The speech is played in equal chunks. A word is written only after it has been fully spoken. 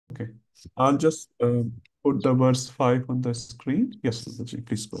Okay. I'll just put the verse 5 on the screen. Yes, Prabhuji,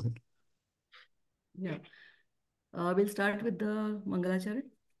 please go ahead. Yeah. We'll start with the Mangalacharya.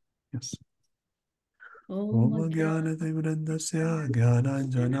 Yes. Om ॐ ज्ञानतिमिरन्दस्य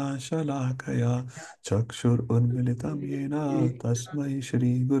ज्ञानाञ्जनाशलाकया चक्षुरुन्मिलितं येन तस्मै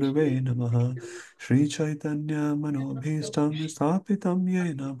श्रीगुरुवे नमः। श्रीचैतन्यमनोभीष्टं स्थापितं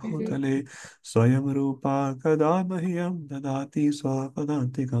येन भूतले स्वयं रूपा कदा मह्यं ददाति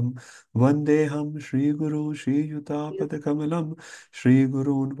स्वपदान्तिकं। वन्देऽहं श्रीगुरु श्रीयुतापदकमलं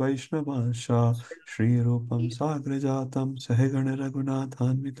श्रीगुरून् वैष्णवांश्च श्रीरूपं साग्रजातं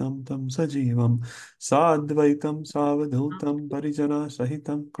सहगणरघुनाथान्वितं तं सजीवम् साद्वैतं सावधूतं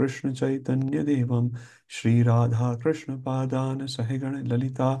परिजनसहितं कृष्णचैतन्यदेवं श्रीराधाकृष्णपादान् सहगण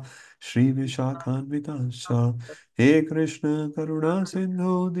ललिता श्रीविशाखान्वितांश्च। हे कृष्ण करुणा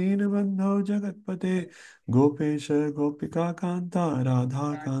सिन्धो दीनबन्धो जगत्पते गोपेश गोपिकान्ता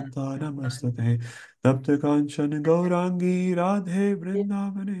राधाकान्ता नमस्तुते। तप्तकाञ्चन गौराङ्गी राधे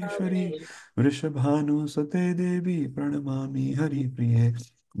वृन्दावनेश्वरी वृषभानुसुते देवी प्रणमामि हरिप्रिये।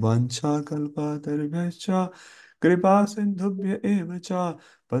 वाञ्छाकल्पतरुभ्यश्च कृपा सिन्धुभ्य एव च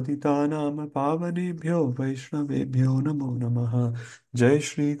पतितानां पावनेभ्यो वैष्णवेभ्यो नमो नमः। जय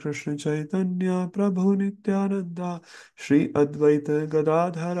श्री कृष्ण चैतन्य प्रभु नित्यानंद श्री अद्वैत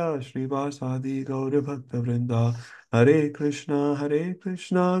गदाधर श्रीवासादि गौरभक्तवृंदा। हरे कृष्णा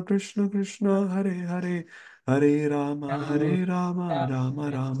कृष्ण कृष्ण हरे हरे हरे राम राम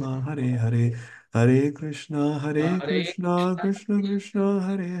राम हरे हरे। हरे कृष्णा कृष्ण कृष्ण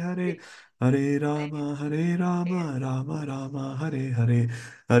हरे हरे हरे राम राम राम हरे हरे।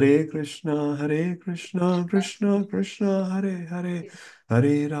 हरे कृष्णा कृष्ण कृष्ण हरे हरे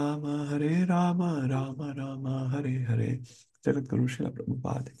हरे राम राम राम हरे हरे। जगत गुरु श्रील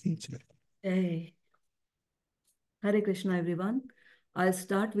प्रभुपाद की जय। Hey. Hare Krishna, everyone. I'll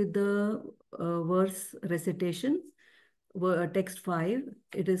start with the verse recitation. Text 5.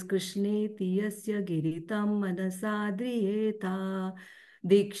 It is Krishne tiyasya giritam manasadriyeta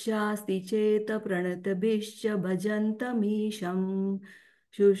dikshasti cheta pranatabhischa bhajantamisham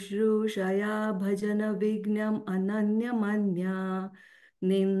shushrusaya bhajana vignam ananyamanya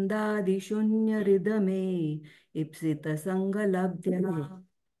nindadishunya ridame ipsita sangalabdhya.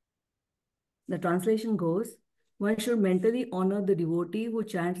 The translation goes, one should mentally honor the devotee who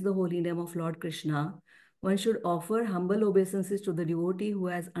chants the holy name of Lord Krishna. One should offer humble obeisances to the devotee who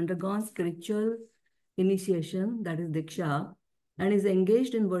has undergone spiritual initiation, that is Diksha, and is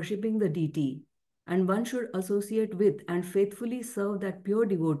engaged in worshipping the deity. And one should associate with and faithfully serve that pure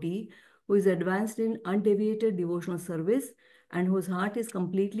devotee who is advanced in undeviated devotional service and whose heart is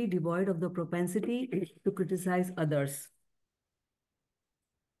completely devoid of the propensity to criticize others.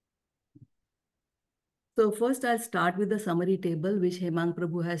 So first I'll start with the summary table, which Hemang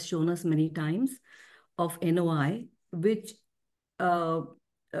Prabhu has shown us many times, of NOI, which uh,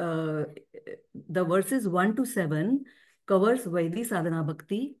 uh, the verses 1 to 7 covers Vaidhi Sadhana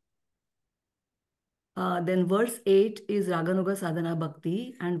Bhakti. Then verse 8 is Raganuga Sadhana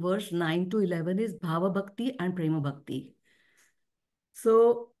Bhakti, and verse 9 to 11 is Bhava Bhakti and Prema Bhakti.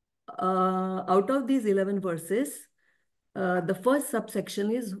 So out of these 11 verses, the first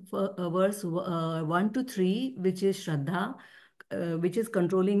subsection is verse 1 to 3, which is Shraddha, which is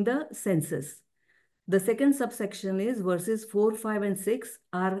controlling the senses. The second subsection is verses 4, 5, and 6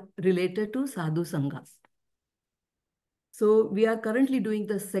 are related to Sadhu Sangha. So we are currently doing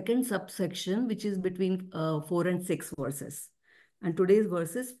the second subsection, which is between 4 and 6 verses. And today's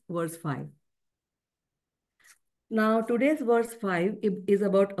verse is verse 5. Now, today's verse 5 is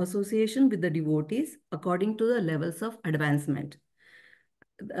about association with the devotees according to the levels of advancement.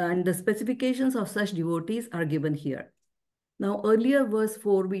 And the specifications of such devotees are given here. Now, earlier verse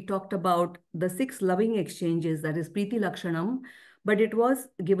 4, we talked about the 6 loving exchanges, that is Priti Lakshanam, but it was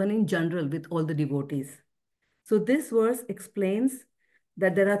given in general with all the devotees. So this verse explains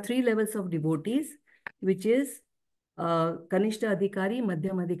that there are 3 levels of devotees, which is Kanishta Adhikari,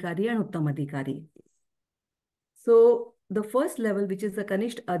 Madhyam Adhikari, and Uttam Adhikari. So the first level, which is the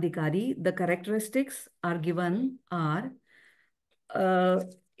Kanishta Adhikari, the characteristics are given are,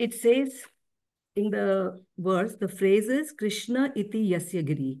 it says in the verse, the phrase is Krishna iti yasya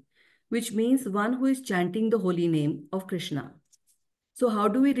giri, which means one who is chanting the holy name of Krishna. So how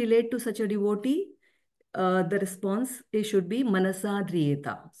do we relate to such a devotee? The response should be manasa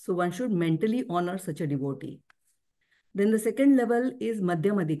driyeta. So one should mentally honor such a devotee. Then the second level is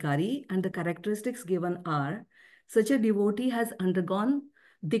Madhyam Adhikari, and the characteristics given are, such a devotee has undergone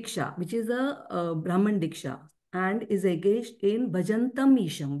Diksha, which is a Brahman Diksha, and is engaged in Bhajantam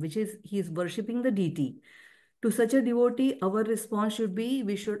Isham, which is he is worshipping the deity. To such a devotee, our response should be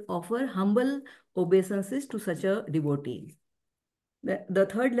we should offer humble obeisances to such a devotee. The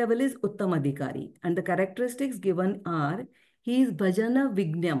third level is Uttamadhikari, and the characteristics given are he is bhajana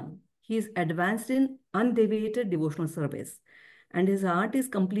vignyam. He is advanced in undeviated devotional service, and his heart is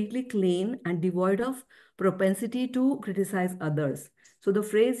completely clean and devoid of propensity to criticize others. So the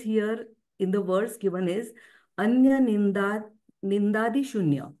phrase here in the verse given is Anya Nindadi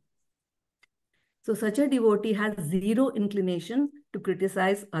Shunya. So such a devotee has zero inclination to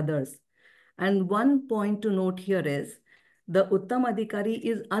criticize others. And one point to note here is the Uttam Adhikari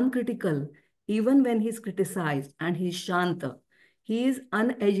is uncritical even when he is criticized, and he is Shanta. He is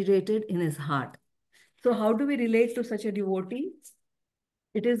unagitated in his heart. So how do we relate to such a devotee?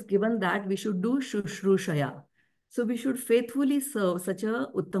 It is given that we should do Shushrushaya. So we should faithfully serve such a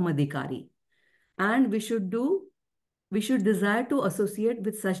Uttam Adhikari. And we should desire to associate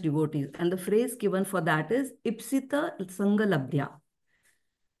with such devotees. And the phrase given for that is Ipsita Sangalabdhya.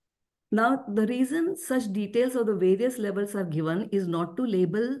 Now, the reason such details of the various levels are given is not to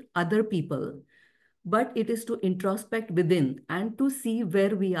label other people, but it is to introspect within and to see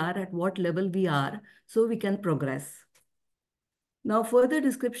where we are, at what level we are, so we can progress. Now, further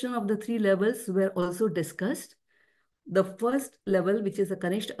description of the three levels were also discussed. The first level, which is a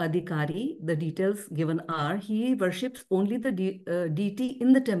Kanishta Adhikari, the details given are he worships only the deity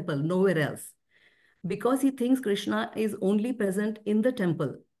in the temple, nowhere else, because he thinks Krishna is only present in the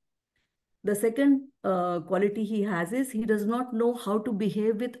temple. The second quality he has is he does not know how to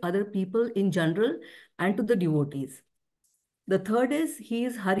behave with other people in general and to the devotees. The third is he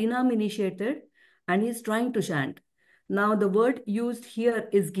is Harinam initiated and he is trying to chant. Now, the word used here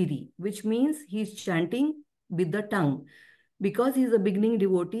is Giri, which means he is chanting with the tongue. Because he is a beginning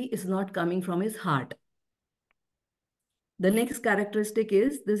devotee, is not coming from his heart. The next characteristic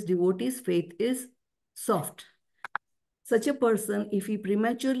is this devotee's faith is soft. Such a person, if he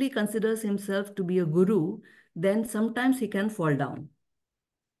prematurely considers himself to be a guru, then sometimes he can fall down.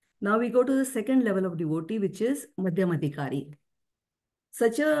 Now we go to the second level of devotee, which is Madhyamadhikari.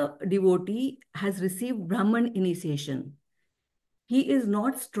 Such a devotee has received Brahman initiation. He is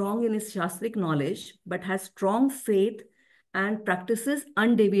not strong in his Shastric knowledge, but has strong faith and practices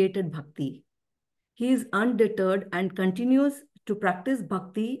undeviated bhakti. He is undeterred and continues to practice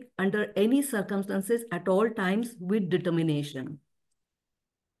bhakti under any circumstances at all times with determination.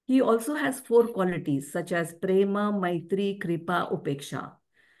 He also has four qualities such as prema, maitri, kripa, upeksha.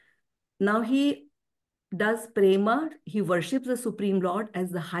 Now he does prema, he worships the Supreme Lord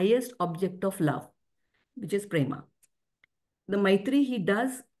as the highest object of love, which is prema. The maitri he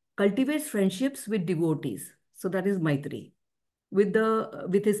does cultivates friendships with devotees, so that is maitri, with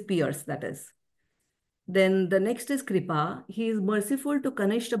his peers, that is. Then the next is kripa. He is merciful to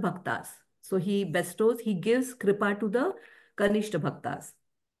Kanishta Bhaktas. So he gives kripa to the Kanishta Bhaktas.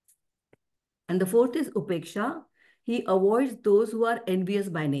 And the fourth is upeksha. He avoids those who are envious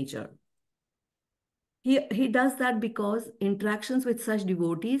by nature. He does that because interactions with such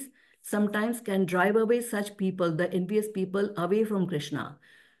devotees sometimes can drive away such people, the envious people, away from Krishna.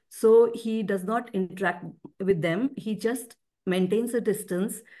 So he does not interact with them. He just maintains a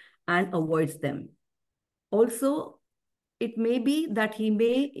distance and avoids them. Also, it may be that he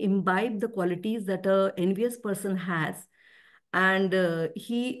may imbibe the qualities that an envious person has. And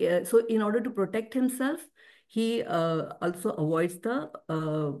so in order to protect himself, he also avoids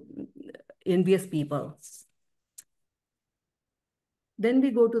the envious people. Then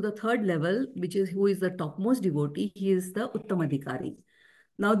we go to the third level, which is who is the topmost devotee. He is the Uttamadhikari.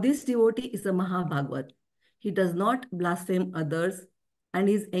 Now this devotee is a Mahabhagavat. He does not blaspheme others and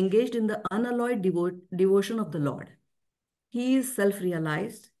is engaged in the unalloyed devotion of the Lord. He is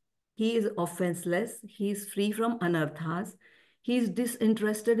self-realized. He is offenseless. He is free from anarthas. He is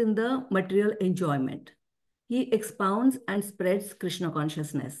disinterested in the material enjoyment. He expounds and spreads Krishna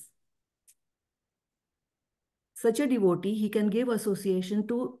consciousness. Such a devotee, he can give association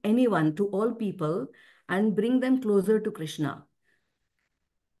to anyone, to all people, and bring them closer to Krishna.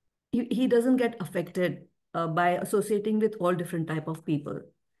 He doesn't get affected by associating with all different type of people.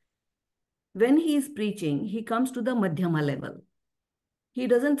 When he is preaching, he comes to the Madhyama level. He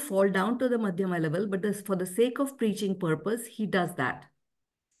doesn't fall down to the Madhyama level, but for the sake of preaching purpose, he does that.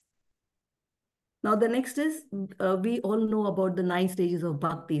 Now, the next is, we all know about the 9 stages of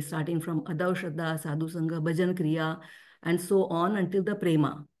bhakti, starting from Adav Shraddha, Sadhu Sangha, Bhajan Kriya, and so on until the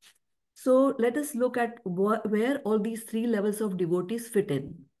Prema. So let us look at where all these 3 levels of devotees fit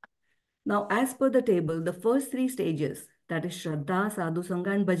in. Now, as per the table, the first 3 stages, that is Shraddha, Sadhu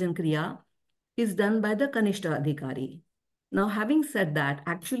Sangha, and Bhajan Kriya, is done by the Kanishta Adhikari. Now, having said that,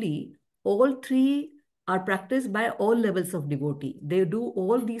 actually, all 3 are practiced by all levels of devotee. They do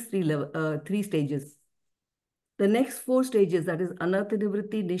all these three stages. The next four stages, that is Anartha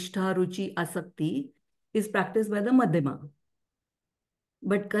Nivritti, Nishtha, Ruchi, Asakti, is practiced by the Madhyama.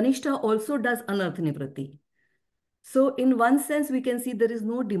 But Kanishta also does Anartha Nivritti. So in one sense, we can see there is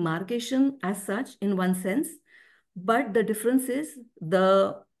no demarcation as such in one sense, but the difference is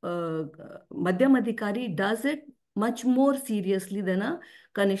the Madhyam Adhikari does it much more seriously than a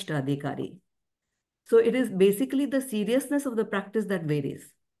Kanishta Adhikari. So it is basically the seriousness of the practice that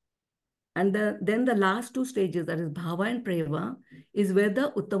varies. And then the last two stages, that is Bhava and Prema, is where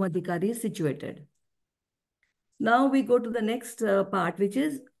the Uttamadhikari is situated. Now we go to the next part, which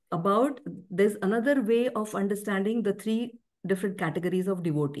is about, there's another way of understanding the three different categories of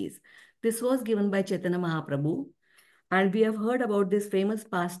devotees. This was given by Chaitanya Mahaprabhu. And we have heard about this famous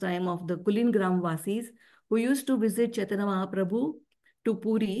pastime of the Kulin Gram Vasis who used to visit Chaitanya Mahaprabhu to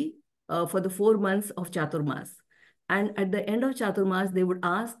Puri for the 4 months of Chaturmas. And at the end of Chaturmas, they would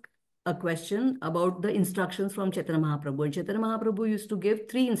ask a question about the instructions from Chaitanya Mahaprabhu. And Chaitanya Mahaprabhu used to give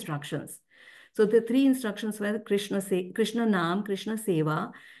 3 instructions. So the 3 instructions were Krishna Nam, Krishna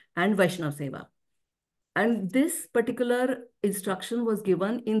Seva, and Vaishnav Seva. And this particular instruction was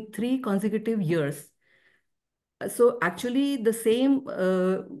given in 3 consecutive years. So actually the same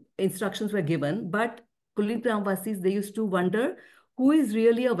instructions were given, but Kulin Vasis, they used to wonder who is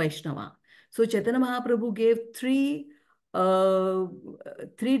really a Vaishnava. So Chaitanya Mahaprabhu gave three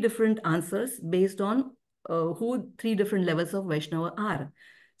different answers based on who 3 different levels of Vaishnava are.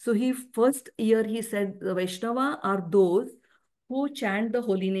 So first year he said the Vaishnava are those who chant the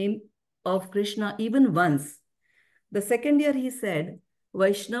holy name of Krishna even once. The second year he said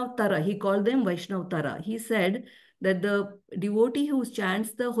Vaishnav Tara, he called them Vaishnav Tara. He said that the devotee who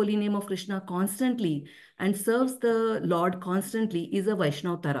chants the holy name of Krishna constantly and serves the Lord constantly is a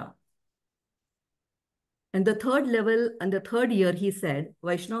Vaishnav Tara. And the third level, and the third year he said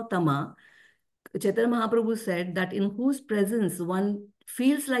Vaishnav Tama, Chaitanya Mahaprabhu said that in whose presence one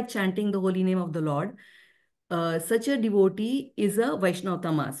feels like chanting the holy name of the Lord, such a devotee is a Vaishnav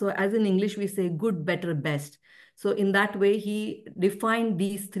Tama. So as in English, we say good, better, best. So in that way, he defined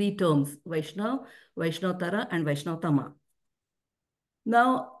these 3 terms, Vaishnav, Vaishnav Tara, and Vaishnav Tama.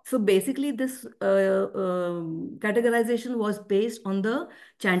 Now, so basically this categorization was based on the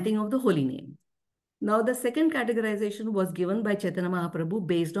chanting of the holy name. Now, the second categorization was given by Chaitanya Mahaprabhu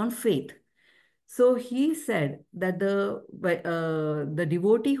based on faith. So he said that the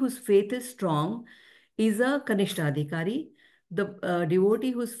devotee whose faith is strong is a Kanishta Adhikari. The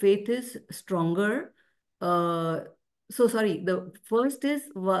devotee whose faith is stronger, the first is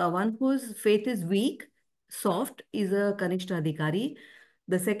one whose faith is weak, soft, is a Kanishta Adhikari.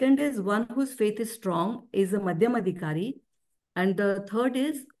 The second is one whose faith is strong, is a Madhyam Adhikari. And the third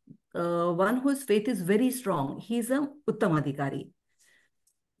is one whose faith is very strong, he is a Uttam Adhikari.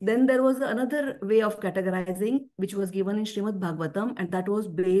 Then there was another way of categorizing, which was given in Srimad Bhagavatam, and that was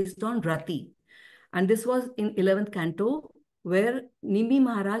based on Rati. And this was in 11th canto, where Nimi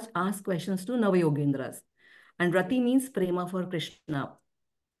Maharaj asked questions to Navayogendras. And Rati means prema for Krishna.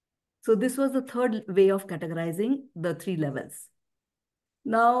 So this was the third way of categorizing the 3 levels.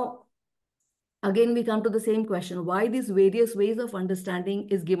 Now, again, we come to the same question, why these various ways of understanding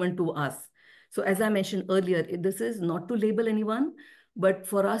is given to us? So as I mentioned earlier, this is not to label anyone, but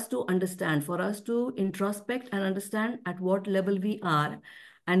for us to understand, for us to introspect and understand at what level we are,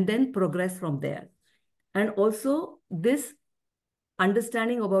 and then progress from there. And also this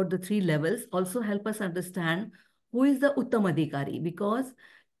understanding about the 3 levels also help us understand who is the Uttam Adhikari, because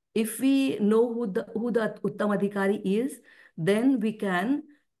if we know who the Uttam Adhikari is, then we can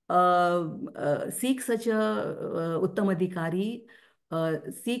seek such a Uttam Adhikari,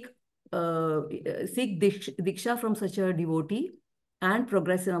 seek diksha from such a devotee and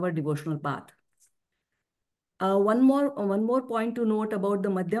progress in our devotional path. One more point to note about the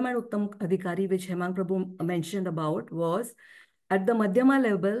Madhyama and Uttam Adhikari, which Hemanga Prabhu mentioned about, was at the Madhyama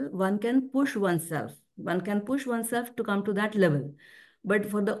level, one can push oneself. One can push oneself to come to that level. But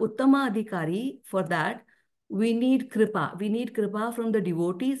for the Uttama Adhikari, for that, we need Kripa. We need Kripa from the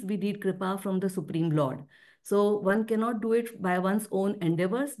devotees. We need Kripa from the Supreme Lord. So one cannot do it by one's own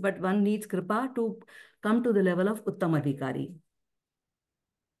endeavors, but one needs Kripa to come to the level of Uttama Adhikari.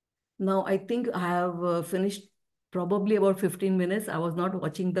 Now, I think I have finished probably about 15 minutes. I was not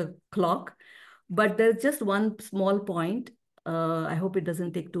watching the clock, but there's just one small point. I hope it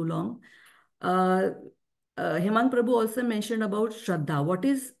doesn't take too long. Hemang Prabhu also mentioned about Shraddha. What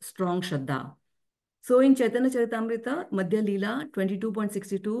is strong Shraddha? So in Chaitanya Charitamrita, Madhya Leela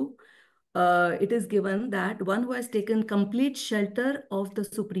 22.62, it is given that one who has taken complete shelter of the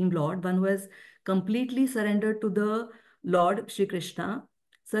Supreme Lord, one who has completely surrendered to the Lord Shri Krishna,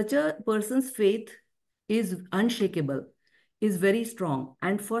 such a person's faith is unshakable, is very strong.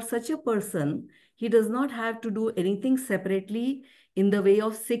 And for such a person, he does not have to do anything separately in the way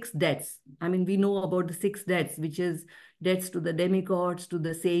of six debts. I mean, we know about the six debts, which is debts to the demigods, to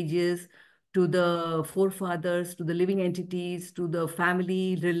the sages, to the forefathers, to the living entities, to the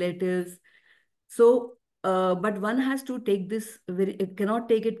family, relatives. So, but one has to take this very, it cannot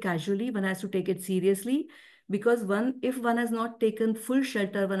take it casually. One has to take it seriously because if one has not taken full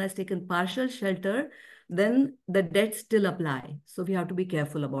shelter, one has taken partial shelter, then the debts still apply. So we have to be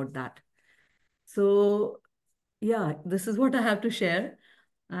careful about that. So yeah, this is what I have to share.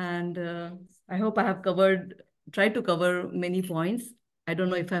 And I hope I have tried to cover many points. I don't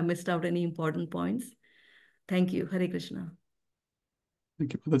know if I missed out any important points. Thank you. Hare Krishna.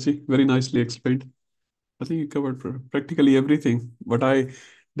 Thank you, Mataji. Very nicely explained. I think you covered practically everything. What I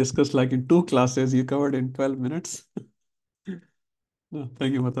discussed like in two classes, you covered in 12 minutes.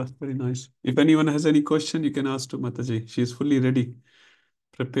 Thank you, Mata. Very nice. If anyone has any question, you can ask to Mataji. She is fully ready,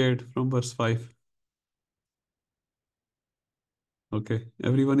 prepared from verse 5. Okay,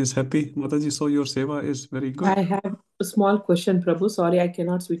 everyone is happy. Mataji, so your seva is very I good. have a small question, Prabhu. Sorry, I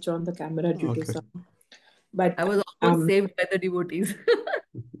cannot switch on the camera due to Okay. some. I But was almost saved by the devotees.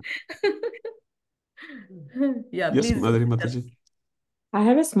 Yeah, Yes, please. Madhuri Mataji. I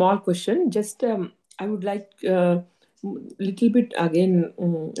have a small question. Just I would like little bit again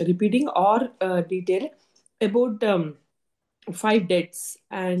repeating or detail about five dates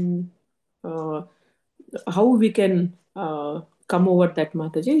and uh, how we can come over that,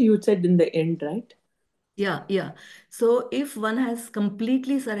 Mataji. You said in the end, right? Yeah, yeah. So if one has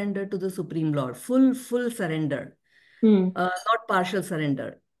completely surrendered to the Supreme Lord, full surrender, Hmm. not partial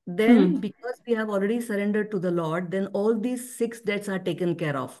surrender, Hmm. then because we have already surrendered to the Lord, then all these six debts are taken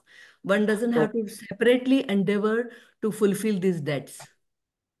care of. One doesn't Oh, have to separately endeavor to fulfill these debts.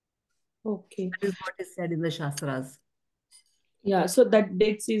 okay. That is what is said in the Shastras. Yeah, so that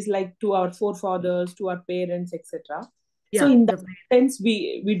debts is like to our forefathers, to our parents, etc. So Yeah, in that sense,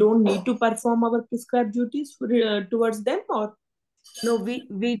 we don't need to perform our prescribed duties towards them, or no,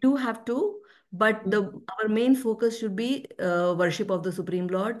 we do have to, but the our main focus should be worship of the Supreme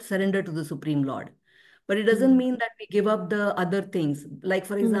Lord, surrender to the Supreme Lord. But it doesn't mm, mean that we give up the other things. Like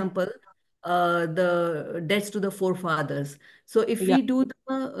for mm, example, the debts to the forefathers. So if yeah, we do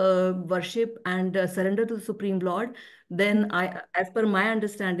the worship and surrender to the Supreme Lord, then mm, as per my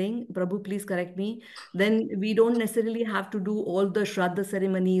understanding, Prabhu, please correct me. Then we don't necessarily have to do all the Shraddha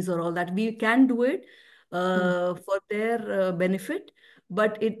ceremonies or all that. We can do it mm, for their benefit,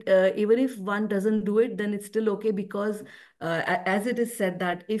 but it even if one doesn't do it, then it's still okay because as it is said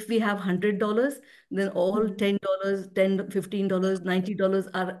that if we have $100, then all mm. $10, $15, $90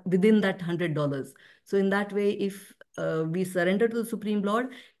 are within that $100. So in that way, if we surrender to the Supreme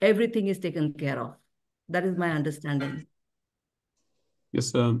Lord, everything is taken care of. That is my understanding.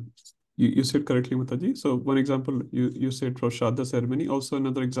 Yes, you said correctly, Mataji. So one example, you said for Shraddha ceremony. Also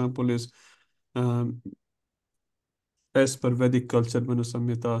another example is um, as per Vedic culture, Manu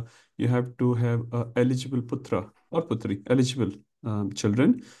Samhita, you have to have eligible putra or putri, eligible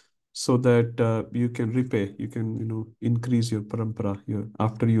children, so that you can repay, you can increase your parampara.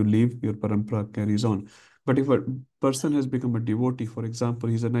 After you leave, your parampara carries on. But if a person has become a devotee, for example,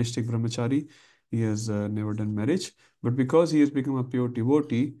 he's a Naistik brahmachari, he has never done marriage, but because he has become a pure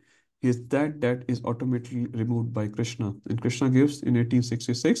devotee, that is automatically removed by Krishna. And Krishna gives in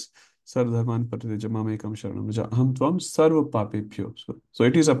 1866. Sarvadharman Paritejamamekam Sharanam Vraja Aham Tvam Sarva Papebhyo. So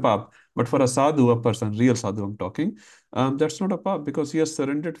it is a pap. But for a sadhu, a person, real sadhu I'm talking, that's not a pap because he has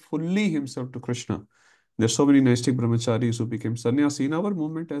surrendered fully himself to Krishna. There's so many Naistic brahmacharis who became sannyasi in our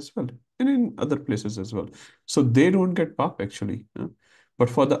movement as well, and in other places as well. So they don't get pap actually. But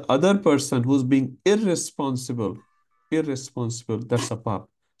for the other person who's being irresponsible, that's a pap.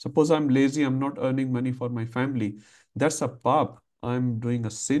 Suppose I'm lazy, I'm not earning money for my family. That's a pap. I'm doing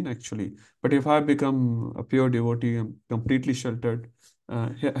a sin actually. But if I become a pure devotee, I'm completely sheltered,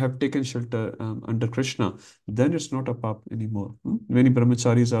 have taken shelter under Krishna, then it's not a pap anymore. Many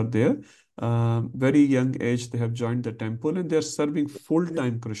brahmacharis are there. Very young age, they have joined the temple and they're serving full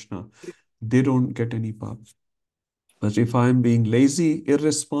time Krishna. They don't get any pap. But if I'm being lazy,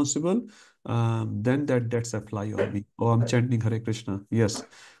 irresponsible, then that's apply on me. Oh, I'm chanting Hare Krishna. Yes,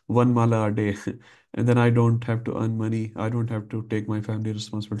 one mala a day. And then I don't have to earn money. I don't have to take my family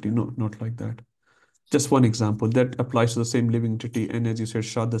responsibility. No, not like that. Just one example that applies to the same living entity. And as you said,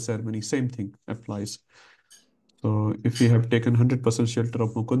 Shraddha ceremony, same thing applies. So if we have taken 100% shelter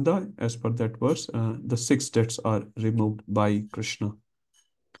of Mukunda, as per that verse, the six debts are removed by Krishna.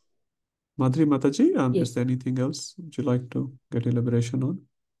 Madhuri Mataji, Yes. is there anything else would you like to get elaboration on?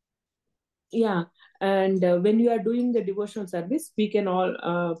 Yeah, and when you are doing the devotional service, we can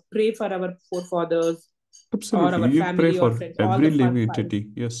all pray for our forefathers or Absolutely. our You pray family or for friends, all every the living five entity,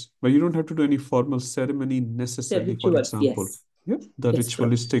 yes. But you don't have to do any formal ceremony necessarily, for rituals. example. Yes, Yeah, the yes, Prabhu.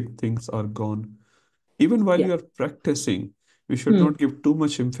 ritualistic things are gone. Even while Yeah. you are practicing, we should Hmm. not give too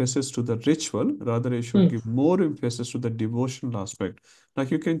much emphasis to the ritual. Rather, you should Hmm. give more emphasis to the devotional aspect.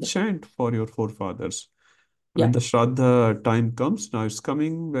 Like you can Yeah. chant for your forefathers. When Yeah. the Shraddha time comes, now it's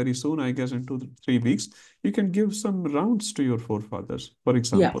coming very soon, I guess in 2 to 3 weeks, you can give some rounds to your forefathers, for Yeah.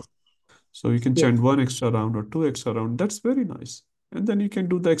 example. So you can Yes. chant one extra round or two extra round. That's very nice. And then you can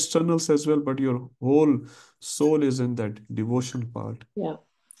do the externals as well, but your whole soul is in that devotional part. Yeah.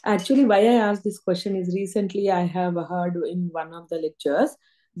 Actually, why I asked this question is recently I have heard in one of the lectures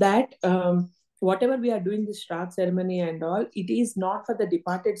that whatever we are doing this Shraddha ceremony and all, it is not for the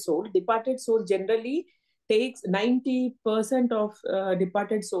departed soul. Departed soul generally takes 90% of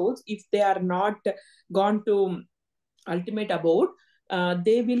departed souls, if they are not gone to ultimate abode,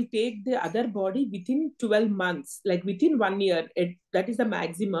 they will take the other body within 12 months, like within 1 year. That is the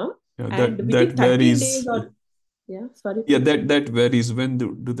maximum. Yeah, And that within 13 days varies. or, yeah, sorry, Yeah, Prabhuji. that varies. When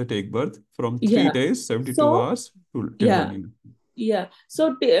do they take birth? From three Yeah. days, 72 So, hours to till yeah, 1 year. yeah.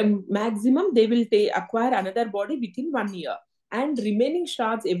 So, maximum they will acquire another body within 1 year. And remaining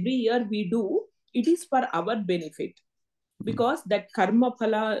shards every year we do, it is for our benefit, Mm. because that karma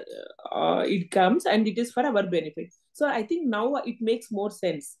phala, it comes and it is for our benefit. So I think now it makes more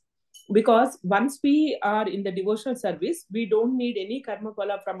sense, because once we are in the devotional service, we don't need any karma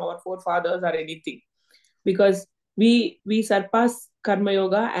phala from our forefathers or anything, because we surpass karma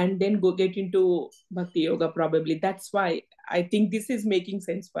yoga and then go get into bhakti yoga. Probably that's why I think this is making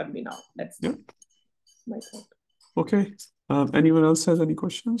sense for me now. That's Yeah. my thought. Okay. Anyone else has any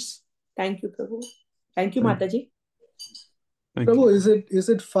questions? Thank you, Prabhu. Thank you, Thank, Mataji. thank Prabhu, you. is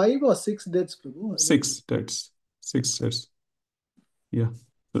it 5 or 6 deaths, Prabhu? Six deaths. 6 deaths. Yeah.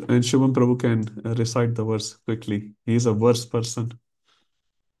 And Shubham Prabhu can recite the verse quickly. He is a verse person.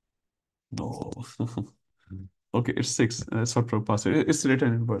 No. Okay, it's six. That's what Prabhupada said. It's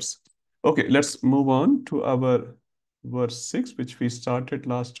written in verse. Okay, let's move on to our verse 6, which we started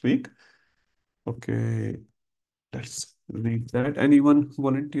last week. Okay, let's read that. Anyone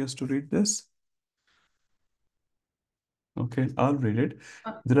volunteers to read this? Okay, I'll read it.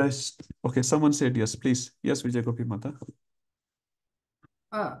 Did I? Okay, someone said yes, please. Yes, Vijay Gopi Mata.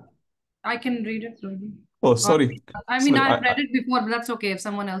 I can read it. Oh, sorry. I mean, Sorry. I've read it before, but that's okay. If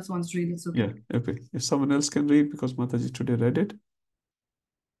someone else wants to read it, it's okay. Yeah, okay. If someone else can read, because Mataji today read it.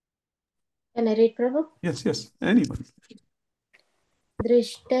 Can I read, Prabhu? Yes, anyone.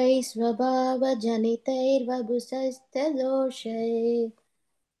 दृष्टैः स्वभावजनितैर्वपुषस्तदोषैः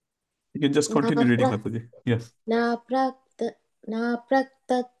You can just continue reading, Mataji. Yes.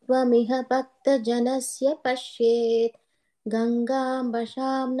 नाप्रक्तत्वमिह भक्तजनस्य पश्येत्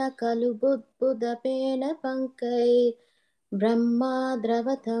गङ्गाम्बशां न खलु बुद्बुदपेन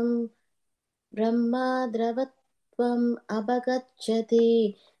ब्रह्माद्रवत्वम् अवगच्छति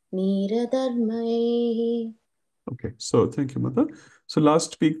नीरधर्मैः. Okay, so thank you, Mata. So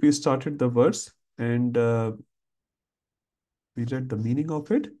last week we started the verse and we read the meaning of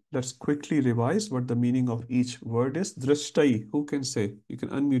it. Let's quickly revise what the meaning of each word is. Drashtai, who can say? You can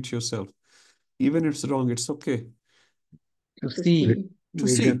unmute yourself. Even if it's wrong, it's okay. To see. To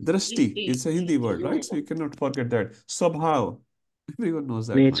see, Vision. drashti is a Hindi word, right? So you cannot forget that. Swabhav, everyone knows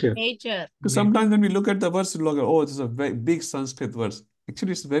that one. Nature. Nature. Because sometimes when we look at the verse, we look at, oh, this is a very big Sanskrit verse.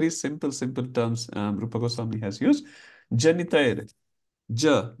 Actually, it's very simple terms Rupa Goswami has used. Janitair.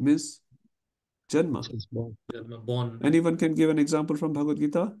 Ja means Janma. Born. Anyone can give an example from Bhagavad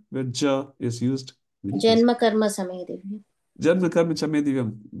Gita where Ja is used? जन्म कर्म समय Divya. Janma karma chame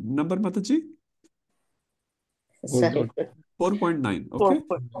divyam. Number, Mataji? Sorry. 4.9. Okay.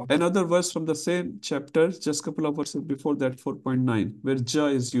 Another verse from the same chapter, just couple of verses before that, 4.9, where Ja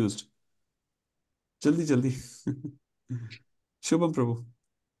is used. Jaldi, jaldi. Shubham Prabhu.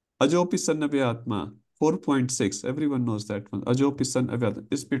 Ajopi Sannavyatma. 4.6. Everyone knows that one. Ajopi Sannavyatma.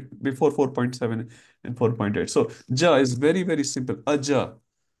 It's before 4.7 and 4.8. So Ja is very, very simple. Aja.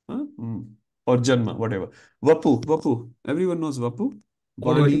 Huh? Or Janma, whatever. Vapu. Everyone knows Vapu.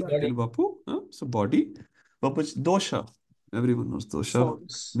 Vani and Vapu. Huh? So body. Vapu dosha. Everyone knows dosha.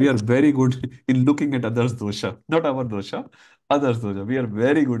 We are very good in looking at others' dosha. Not our dosha. Others' dosha. We are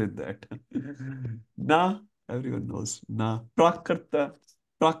very good at that. Na. Everyone knows. Na. Prakrta.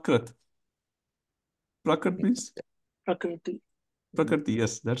 Prakrit. Prakrit means? Prakriti. Prakriti.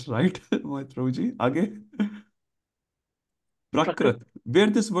 Yes, that's right. My Prabhuji. Aage. Prakrit. Where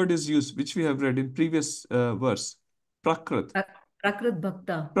this word is used, which we have read in previous verse. Prakrit. Prakrit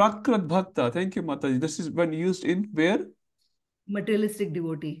Bhakta, Prakrit Bhakta. Thank you, Mataji. This is when used in where? materialistic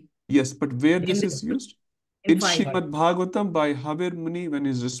devotee. Yes, but where this In is used? in In 5. Srimad Bhagavatam by Habir Muni when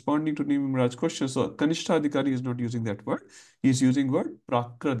he's responding to Nimi Maharaj's question. So Kanishta Adhikari is not using that word. He's using word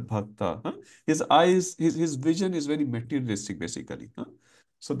Prakrit Bhakta. Huh? His eyes, his vision is very materialistic basically. Huh?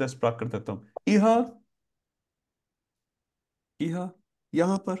 So that's Prakritatam. Iha, Iha,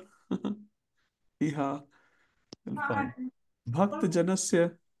 यहाँ पर Iha, you'll find. Bhakt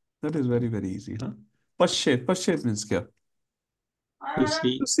Janasya, that is very, very easy. Huh? Pashet, Pashet means क्या? To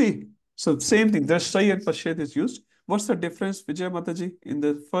see. To see. So same thing, Drashtai and Pashet is used. What's the difference, Vijay Mataji, in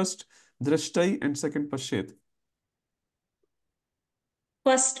the first Drashtai and second Pashet?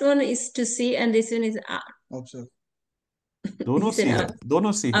 First one is to see, and this one is Observe. दोनों he said सी है,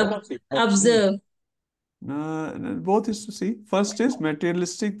 दोनों सी है. observe. Both is to see. First is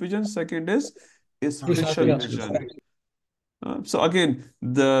materialistic vision, second is spiritual vision. So again,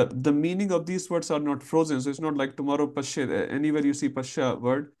 the meaning of these words are not frozen. So it's not like tomorrow Pasha, anywhere you see Pasha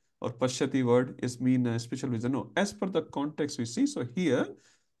word or Pashyati word is mean spiritual vision. No, as per the context we see. So here,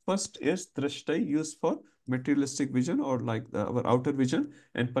 first is Drashtai used for materialistic vision or like our outer vision,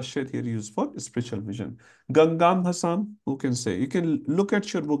 and Pashyat here used for spiritual vision. Gangam Hasam, who can say? You can look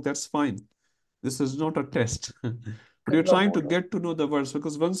at your book, that's fine. This is not a test. But you're trying to get to know the words,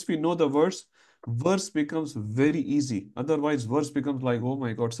 because once we know the words, verse becomes very easy. Otherwise, verse becomes like, oh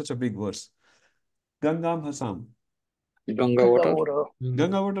my God, such a big verse. Gangam Hasam. Ganga water.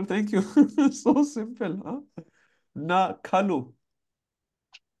 Ganga water, thank you. So simple. Huh? Na Khalu.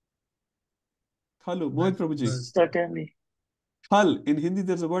 Khalu. Mohit Prabhuji. Certainly. Khal. In Hindi,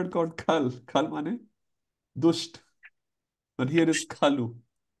 there's a word called khal. Khal mane dusht. But here is khalu.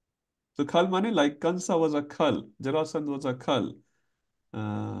 So khal mane like Kansa was a khal. Jarasandh was a khal.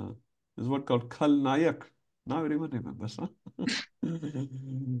 Is what called Khal Nayak. Now everyone remembers, huh?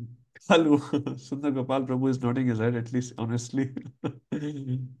 Khalu. Sundar Gopal Prabhu is nodding his head, at least honestly.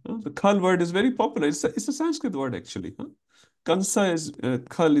 The Khal word is very popular. It's a Sanskrit word actually. Huh? Kansa is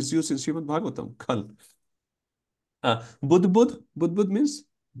Khal is used in Srimad Bhagavatam. Khal. Budbud. Budbud means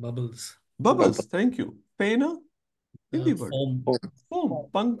Bubbles. bubbles. Thank you. Pena. Hindi word. Foam. Foam.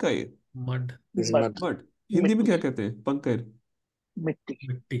 Pankay. Mud. Mud. Hindi में क्या कहते हैं Pankaj? Mitti.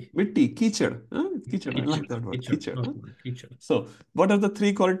 Mitti, कीचड़. कीचड़. I like that word. कीचड़. कीचड़. Okay, कीचड़. So, what are the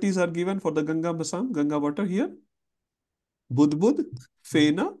three qualities are given for the Ganga Basam, Ganga water here? Budbud,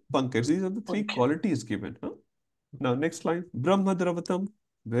 Fena, Pankaj. These are the three qualities given. Huh? Now, next line. Brahma Dravatam.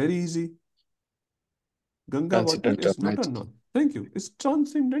 Very easy. Ganga water is not a non. Thank you. It's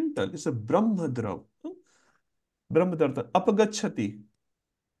transcendental. It's a Brahma Drav. Huh? Brahma Dravatam. Apagachati.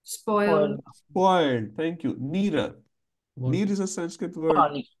 Spoil. Spoiled. Thank you. Neera. What? Neer is a Sanskrit word.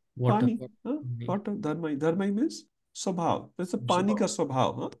 Water. Pani. Huh? Water. Dharmai. Dharmai means स्वभाव. That's a pani ka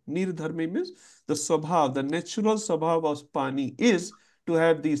swabhav. Huh? Nir dharma means the swabhav, the natural swabhav of pani is to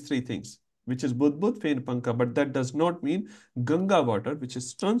have these three things, which is budbud, fen, panka. But that does not mean Ganga water, which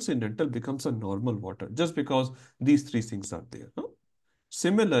is transcendental, becomes a normal water just because these three things are there. Huh?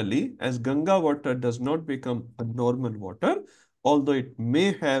 Similarly, as Ganga water does not become a normal water, although it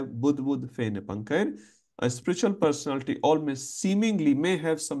may have budbud, fen, pankar, a spiritual personality almost seemingly may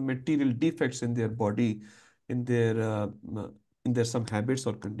have some material defects in their body, in their some habits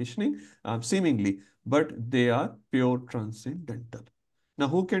or conditioning, seemingly, but they are pure transcendental. Now,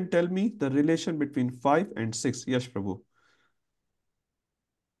 who can tell me the relation between 5 and 6? Yes, Prabhu.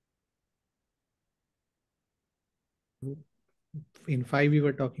 In 5, we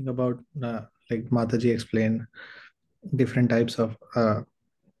were talking about, like Mataji explained, different types of.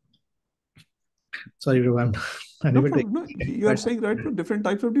 Sorry, I'm No unable to. problem. No, you are saying right now different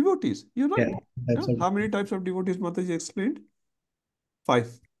types of devotees. You're right. Types of, How many types of devotees Mataji explained?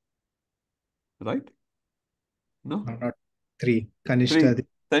 5. Right? No? not 3. Kanishta. 3.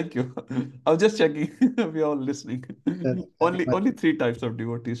 Thank you. I was just checking. We are all listening. Only 3 types of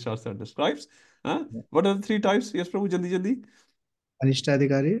devotees Shastra describes. What are the 3 types? Yes, Prabhu, jaldi jaldi.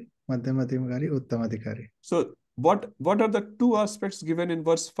 Anishtadhikari, Madhyamadhimagari, Uttamadhikari. So what are the 2 aspects given in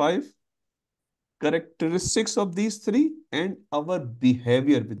verse 5? Characteristics of these 3 and our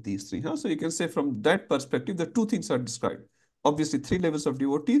behavior with these 3. So you can say from that perspective, the 2 things are described. Obviously, 3 levels of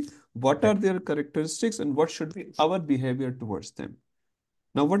devotees. What are their characteristics and what should be our behavior towards them?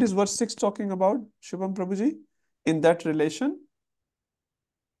 Now, what is verse 6 talking about, Shubham Prabhuji, in that relation?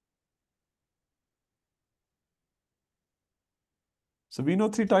 So we know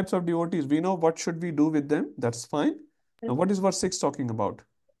 3 types of devotees. We know what should we do with them. That's fine. Now, what is verse 6 talking about?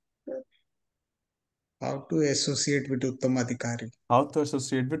 How to associate with Uttamadhikari. How to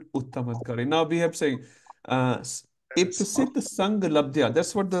associate with Uttamadhikari. Now we have saying, Ipsit Sang Labdhya.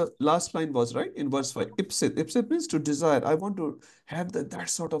 That's what the last line was, right? In verse 5. Ipsit. Ipsit means to desire. I want to have that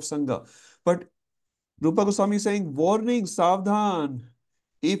sort of Sangha. But Rupa Goswami is saying, warning, Savdhan.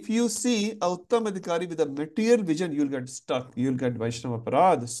 If you see a Uttam Adhikari with a material vision, you'll get stuck. You'll get Vaishnava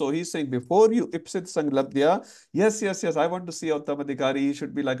Parad. So he's saying, before you Ipsit Sanglabdya, yes, I want to see Uttam Adhikari. He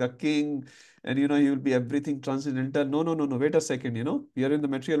should be like a king and, he will be everything transcendental. No. Wait a second, We are in the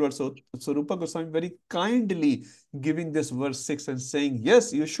material world. So Rupa Goswami very kindly giving this verse 6 and saying,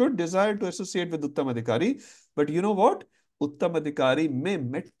 yes, you should desire to associate with Uttam Adhikari. But you know what? Uttam Adhikari may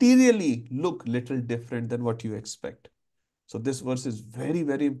materially look little different than what you expect. So this verse is very,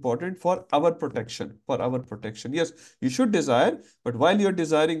 very important for our protection. Yes, you should desire, but while you're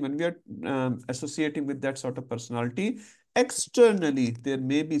desiring, when we are associating with that sort of personality, externally, there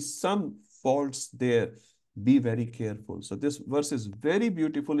may be some faults there. Be very careful. So this verse is very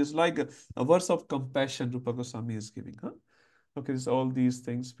beautiful. It's like a verse of compassion Rupa Goswami is giving. Huh? Okay, so all these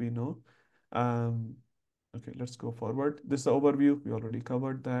things we know. Okay, let's go forward. This is the overview. We already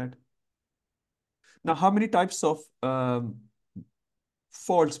covered that. Now, how many types of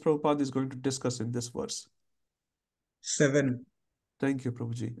faults Prabhupada is going to discuss in this verse? 7. Thank you,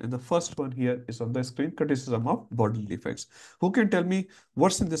 Prabhuji. And the first one here is on the screen, criticism of bodily defects. Who can tell me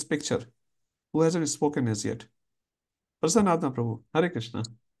what's in this picture? Who hasn't spoken as yet? Prasanatha Prabhu. Hare Krishna.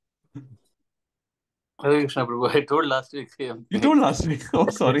 Hare Krishna, Prabhu. I told last week. You told last week. Oh,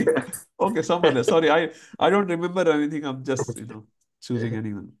 sorry. Okay, someone else. Sorry, I don't remember anything. I'm just, choosing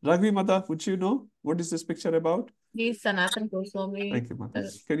anyone. Ragvi Mata, would you know what is this picture about? He's Sanatan Goswami. Thank you, Mata.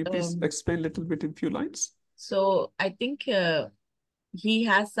 Can you please explain a little bit in few lines? So I think he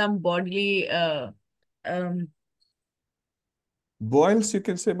has some bodily boils, you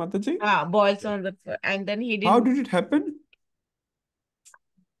can say, Mataji. Boils on the, and then he didn't. How did it happen?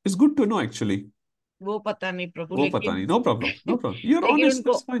 It's good to know actually. वो पता नहीं प्रभु वो पता नहीं. No problem. You're लेकिन honest,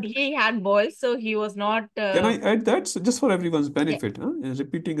 उनको that's fine. he had boils, so he was not. Can I add that? So just for everyone's benefit,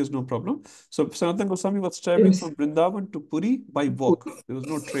 repeating is no problem. So Sanatana Goswami was traveling from Vrindavan to Puri by walk. There was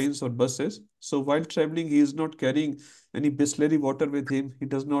no trains or buses. So while traveling, he is not carrying any Bisleri water with him. He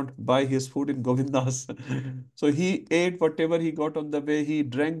does not buy his food in Govindas. So he ate whatever he got on the way. He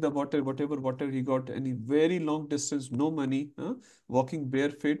drank the water, whatever water he got, any very long distance, no money, walking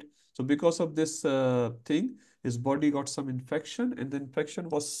barefoot. So because of this thing, his body got some infection, and the infection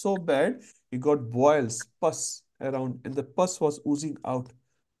was so bad, he got boils, pus around, and the pus was oozing out.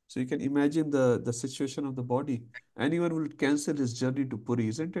 So you can imagine the situation of the body. Anyone will cancel his journey to Puri,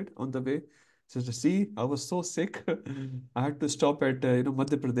 isn't it? On the way, says, see, I was so sick, I had to stop at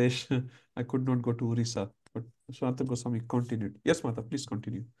Madhya Pradesh. I could not go to Orissa. But Sanatana Goswami continued. Yes, Mata, please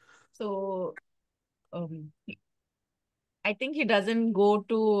continue. So, I think he doesn't go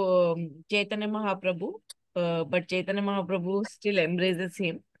to Chaitanya Mahaprabhu, but Chaitanya Mahaprabhu still embraces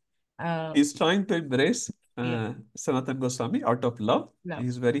him. He's trying to embrace Sanatana Goswami out of love. No.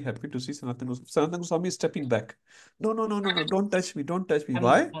 He's very happy to see Sanatana Goswami. Sanatana Goswami is stepping back. No, don't touch me, don't touch me.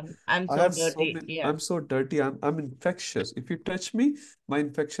 Why? I'm I so have dirty. so many, I'm so dirty, I'm infectious. If you touch me, my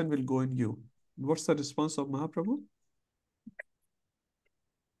infection will go in you. What's the response of Mahaprabhu?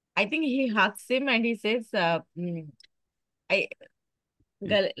 I think he hugs him and he says,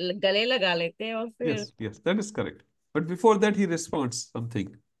 गले लगा लेते हैं और फिर. Yes, that is correct. But before that, he responds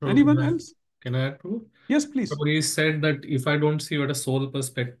something. Anyone else? Can I add to? Yes, please. He said that if I don't see you at a soul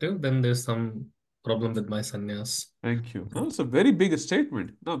perspective, then there's some problem with my sannyas. Thank you. That's a very big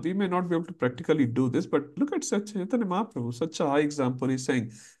statement. Now, we may not be able to practically do this, but look at such Chaitanya Mahaprabhu, such a high example. He's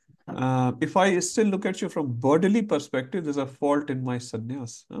saying, if I still look at you from bodily perspective, there's a fault in my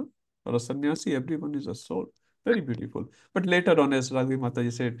sannyas. For a sannyasi, everyone is a soul. Very beautiful. But later on, as Raghavi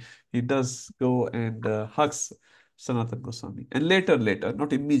Mataji said, he does go and hugs Sanatana Goswami. And later,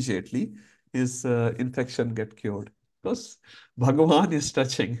 not immediately, his infection get cured. Because Bhagavan is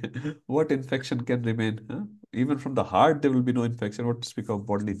touching. What infection can remain? Even from the heart, there will be no infection. What to speak of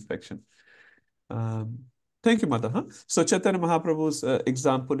bodily infection? Thank you, Mother. So Chaitanya Mahaprabhu's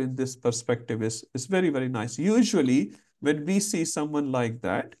example in this perspective is very, very nice. Usually, when we see someone like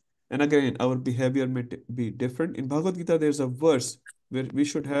that, and again, our behavior may be different. In Bhagavad Gita, there's a verse where we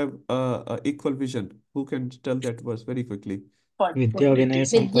should have a equal vision. Who can tell that verse very quickly? Vidya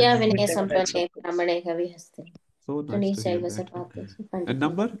Vinaya Sampane Brahmane Kavihaste. So nice to hear that. And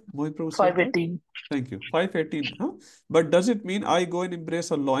number? Mohit Prabhu said 518. Thank you. 518. But does it mean I go and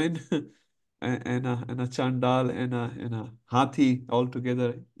embrace a lion and a chandal and a hathi all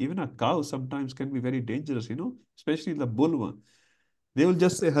together? Even a cow sometimes can be very dangerous, especially the bull one. They will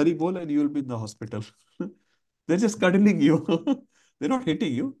just say Hari Bol and you will be in the hospital. They're just cuddling you. They're not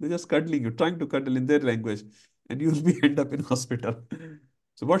hitting you. They're just cuddling you, trying to cuddle in their language, and you'll be end up in hospital.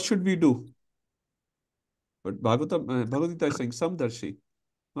 So what should we do? But Bhagavad Gita is saying samdarshi.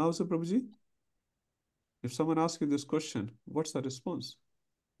 Mahasa Prabhuji, if someone asks you this question, what's the response?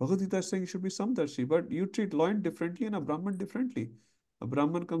 Bhagavad Gita is saying you should be samdarshi, but you treat lion differently and a Brahman differently. A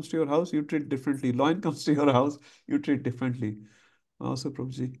Brahman comes to your house, you treat differently. Lion comes to your house, you treat differently. Mahasa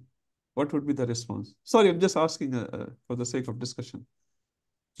Prabhuji, what would be the response? Sorry, I'm just asking for the sake of discussion.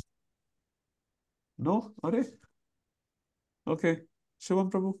 No? Are? Okay.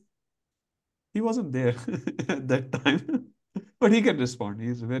 Shivam Prabhu, he wasn't there at that time, but he can respond.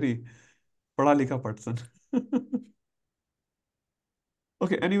 He's a very padha likha person.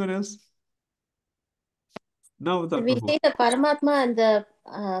 Okay, anyone else? Now with our We Prabhu. see the Paramatma and the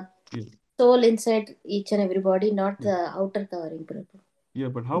Yeah. soul inside each and everybody, not Yeah. the outer covering, Prabhu. Yeah,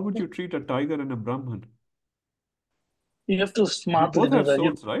 but how would you treat a tiger and a Brahman? You have to You smart both little have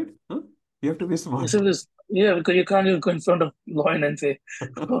bit. souls, right? Huh? You have to be smart. Yeah, because you can't just go in front of lion and say,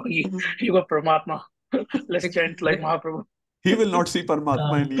 "Oh, you got Paramatma. Let's chant like Mahaprabhu." He will not see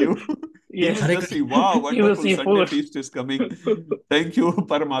Paramatma in you. He Yeah, will just see, wow, he will wonderful see Sunday food. feast is coming. Thank you,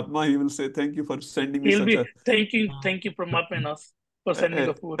 Paramatma. He will say, thank you for sending me He'll such be a... thank you, Paramatma and us for sending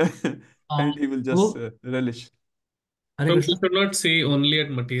the food. And he will just relish. So we should not see only at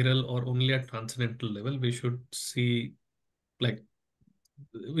material or only at transcendental level. We should see, like,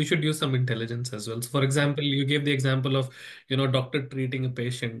 we should use some intelligence as well. So for example, you gave the example of, doctor treating a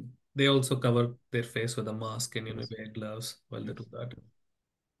patient. They also cover their face with a mask and, wear gloves while they do that.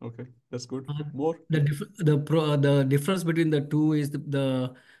 Okay, that's good. More? The difference between the two is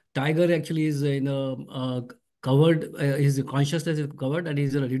the tiger actually is covered, his consciousness is covered and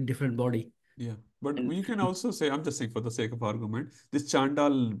he's in a different body. Yeah, but you can also say, I'm just saying for the sake of argument, this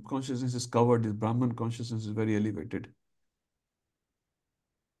Chandal consciousness is covered, this Brahman consciousness is very elevated.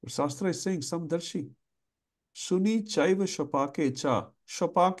 But Shastra is saying, samdarshi. सुनी चैव शपाके चा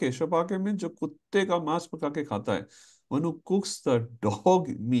शपाके में जो कुत्ते का मांस पका के खाता है one who cooks the dog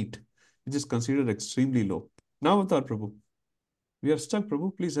meat which is considered extremely low. Now Avatar Prabhu, we are stuck.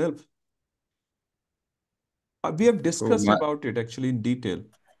 Prabhu, please help. We have discussed about it actually in detail.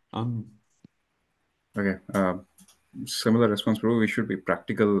 Okay, similar response, Prabhu. We should be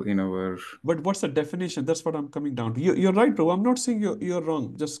practical in our... But what's the definition? That's what I'm coming down to. You're right, Prabhu. I'm not saying you're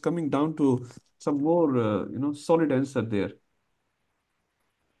wrong. Just coming down to some more, solid answer there.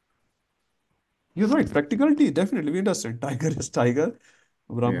 You're right. Practicality, definitely. We understand. Tiger is tiger.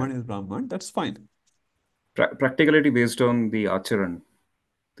 Brahman is Brahman. That's fine. Practicality based on the acharan,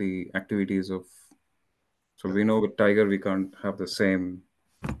 the activities of... So we know with tiger, we can't have the same...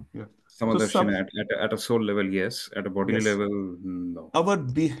 Yeah. Samadarshan at a soul level, yes. At a bodily level, no. Our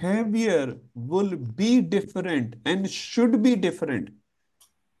behavior will be different and should be different.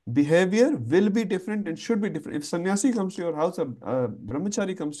 Behavior will be different and should be different. If sannyasi comes to your house, a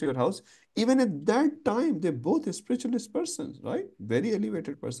brahmachari comes to your house, even at that time, they're both spiritualist persons, right? Very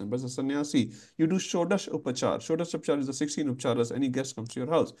elevated person. But as a sannyasi, you do Shodash Upachar. Shodash Upachar is the 16 Upacharas. Any guest comes to your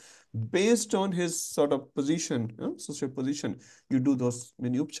house. Based on his sort of position, social position, you do those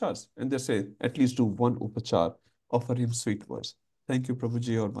many Upachars. And they say, at least do one Upachar. Offer him sweet words. Thank you,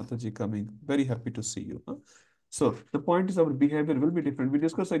 Prabhuji or Mataji coming. Very happy to see you. So the point is our behavior will be different. We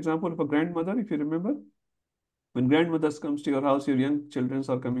discussed the example of a grandmother, if you remember. When grandmothers comes to your house, your young children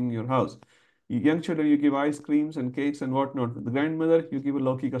are coming in your house. Young children, you give ice creams and cakes and whatnot. The grandmother, you give a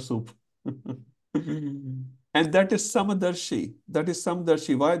laukika soup. And that is samadarshi. That is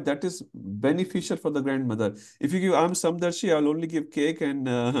samdarshi. Why? That is beneficial for the grandmother. If you give, I'm samdarshi, I'll only give cake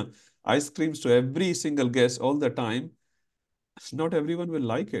and ice creams to every single guest all the time. Not everyone will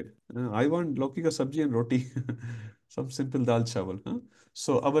like it. I want lauki ka sabji and roti. Some simple dal chawal.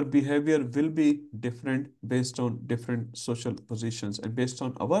 So our behavior will be different based on different social positions and based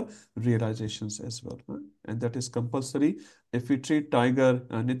on our realizations as well. And that is compulsory. If we treat tiger,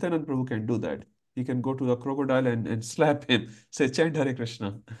 Nityananda Prabhu can do that. He can go to the crocodile and slap him. Say, chant Hare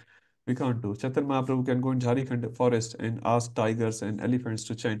Krishna. We can't do. Chaitanya Mahaprabhu can go in Jharkhand forest and ask tigers and elephants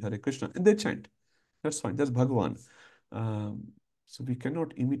to chant Hare Krishna. And they chant. That's fine. That's Bhagavan. So we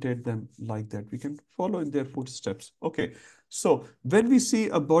cannot imitate them like that. We can follow in their footsteps. Okay. So when we see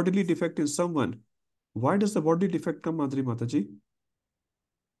a bodily defect in someone, why does the bodily defect come, Madhuri Mataji?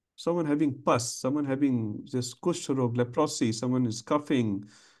 Someone having pus, someone having this kush rog, leprosy, someone is coughing,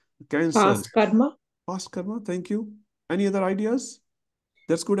 cancer. Past karma. Past karma. Thank you. Any other ideas?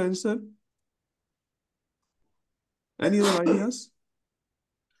 That's good answer. Any other ideas?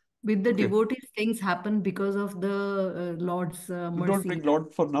 With the Okay. devotees, things happen because of the Lord's Don't mercy. bring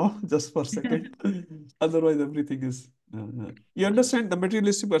Lord for now, just for a second. Otherwise, everything is. You understand the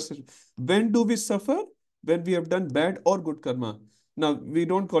materialistic perception. When do we suffer? When we have done bad or good karma. Now, we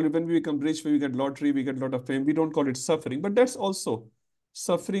don't call it when we become rich, when we get lottery, we get a lot of fame. We don't call it suffering, but that's also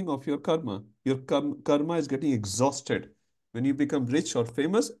suffering of your karma. Your karma is getting exhausted. When you become rich or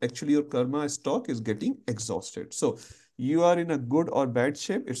famous, actually your karma stock is getting exhausted. So you are in a good or bad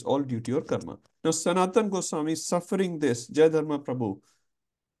shape. It's all due to your karma. Now, Sanatan Goswami suffering this, Jai Dharma Prabhu,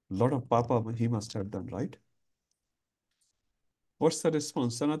 lot of papa he must have done, right? What's the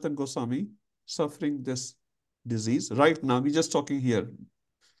response? Sanatan Goswami suffering this disease right now. We're just talking here. I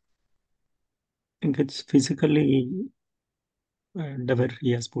think it's physically endeavor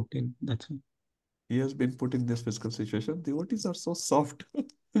he has put in. That's all. He has been put in this physical situation. Devotees are so soft.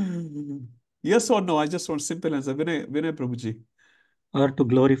 Yes or no? I just want simple answer. Vinay Prabhuji. Or to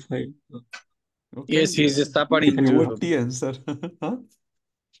glorify. Okay. Yes, he's suffering to. Devotee answer. Huh?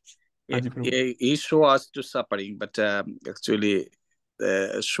 Haji Prabhu. He show us to suffering, but actually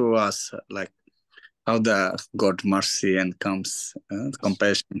show us like how the God mercy and comes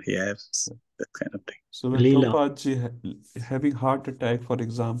compassion he has, that kind of thing. So when Leela. Prabhupada having heart attack, for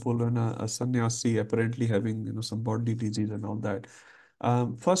example, and a sannyasi apparently having some bodily disease and all that,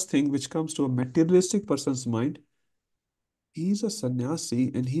 first thing which comes to a materialistic person's mind, he's a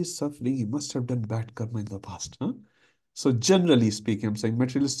sannyasi and he's suffering. He must have done bad karma in the past, huh? So generally speaking, I'm saying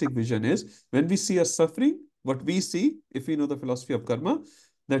materialistic vision is when we see a suffering, what we see, if we know the philosophy of karma,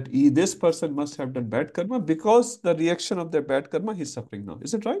 that this person must have done bad karma because the reaction of their bad karma, he's suffering now.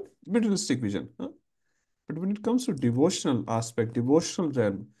 Is it right? Materialistic vision, huh? But when it comes to devotional aspect, devotional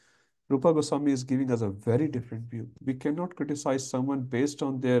realm, Rupa Goswami is giving us a very different view. We cannot criticize someone based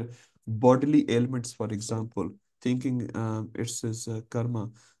on their bodily ailments, for example, thinking it's his karma.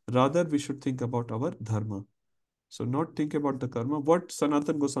 Rather, we should think about our dharma. So not think about the karma. What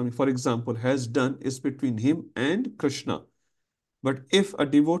Sanatan Goswami, for example, has done is between him and Krishna. But if a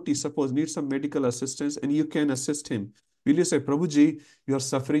devotee, suppose, needs some medical assistance and you can assist him, will you say, Prabhuji, you are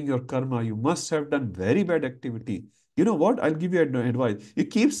suffering your karma. You must have done very bad activity. You know what? I'll give you advice. You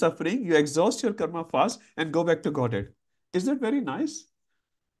keep suffering, you exhaust your karma fast and go back to Godhead. Is that very nice?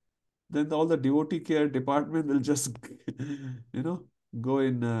 Then all the devotee care department will just, go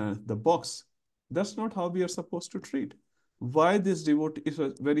in the box. That's not how we are supposed to treat. Why this devotee, if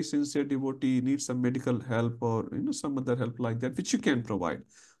a very sincere devotee needs some medical help or some other help like that, which you can provide,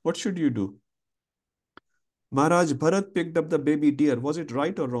 what should you do? Maharaj Bharat picked up the baby deer. Was it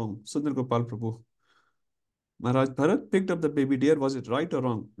right or wrong? Sundar Gopal Prabhu. Maharaj Bharat picked up the baby deer. Was it right or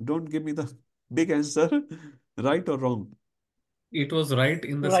wrong? Don't give me the big answer. Right or wrong? It was right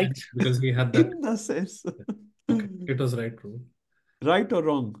in the Right. sense because he had that. In the sense. Okay, it was right, Prabhu. Right or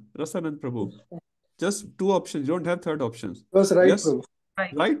wrong? Rasanand Prabhu. Just two options. You don't have third options. It was right, Yes? Prabhu.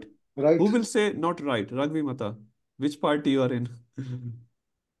 Right? Right. Who will say not right? Ragvi Mata. Which party you are in?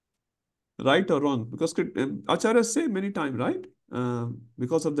 Right or wrong? Because Acharya say many times, right?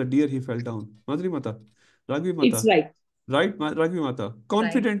 Because of the deer he fell down. Madhuri Mata. Ragvi Mata. It's right. Right, Ragvi Mata.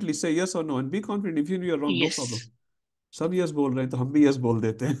 Confidently say yes or no and be confident. If you are wrong, no problem. Yes. सब yes बोल रहे हैं तो हम भी yes बोल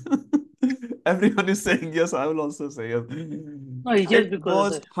देते हैं. Everyone is saying yes. I will also say yes. No, it's just It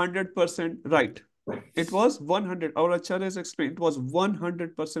because was 100% right. It was 100. Our acharyas explained it was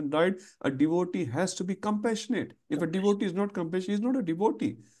 100% right. A devotee has to be compassionate. If a devotee is not compassionate, he is not a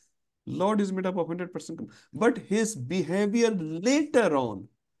devotee. Lord is made up of 100%. But his behavior later on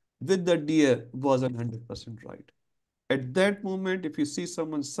with the deer was 100% right. At that moment, if you see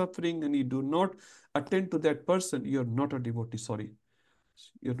someone suffering and you do not attend to that person, you're not a devotee. Sorry.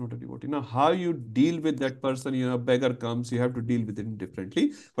 You're not a devotee. Now, how you deal with that person, a beggar comes, you have to deal with it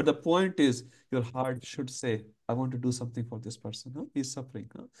differently. But the point is, your heart should say, I want to do something for this person. Huh? He's suffering.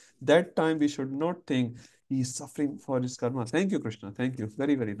 Huh? That time, we should not think he's suffering for his karma. Thank you, Krishna. Thank you.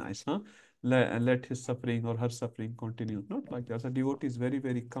 Very, very nice. Huh? Let his suffering or her suffering continue. Not like that. So, devotee is very,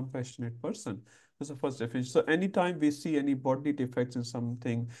 very compassionate person. That's the first definition. So, anytime we see any bodily defects in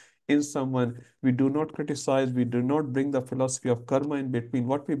something, in someone, we do not criticize, we do not bring the philosophy of karma in between.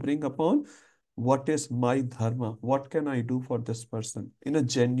 What we bring upon, what is my dharma? What can I do for this person in a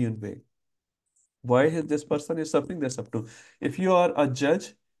genuine way? Why this person is suffering? That's up to. If you are a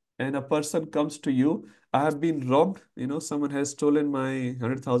judge and a person comes to you, I have been robbed, someone has stolen my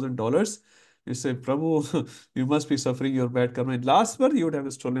 $100,000. You say, Prabhu, you must be suffering your bad karma. In last birth, you would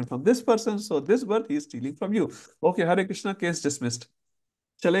have stolen from this person. So this birth, he is stealing from you. Okay, Hare Krishna, case dismissed.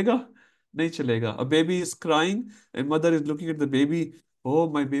 चलेगा नहीं चलेगा. A baby is crying and mother is looking at the baby. Oh,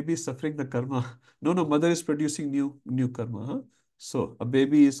 my baby is suffering the karma. No, mother is producing new karma. Huh? So a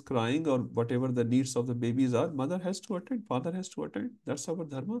baby is crying or whatever the needs of the babies are, mother has to attend, father has to attend. That's our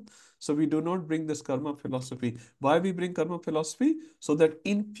dharma. So we do not bring this karma philosophy. Why we bring karma philosophy? So that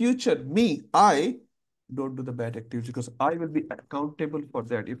in future, I don't do the bad activity because I will be accountable for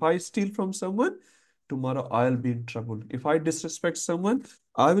that. If I steal from someone, tomorrow I'll be in trouble. If I disrespect someone,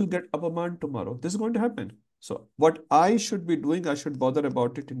 I will get upperman tomorrow. This is going to happen. So what I should be doing, I should bother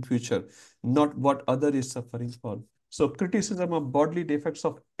about it in future, not what other is suffering for. So criticism of bodily defects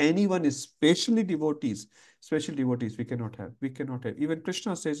of anyone, especially devotees, we cannot have. We cannot have. Even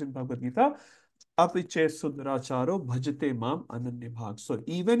Krishna says in Bhagavad Gita, Apiche Sudracharo Bhajate Mam Ananya Bhag. So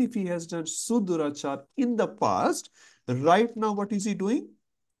even if he has done Sudurachar in the past, right now what is he doing?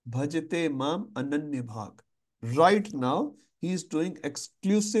 Bhajate Mam Ananya Bhag. Right now, he is doing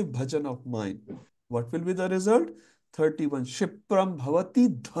exclusive bhajan of mine. What will be the result? 31. Shipram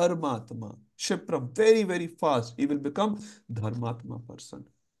Bhavati Dharmatma. Shipram, very, very fast. He will become Dharmatma person.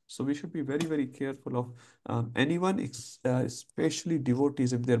 So we should be very, very careful of anyone, especially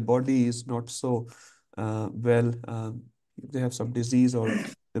devotees, if their body is not so well, if they have some disease or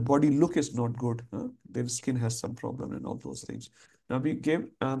their body look is not good, their skin has some problem and all those things. Now we gave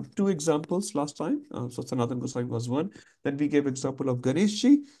two examples last time. So Sanatan Goswami was one. Then we gave example of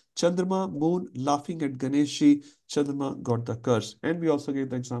Ganeshji, Chandrama, moon laughing at Ganeshji. Chandrama got the curse. And we also gave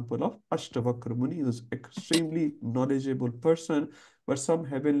the example of Ashtavakra Muni, who's extremely knowledgeable person, but some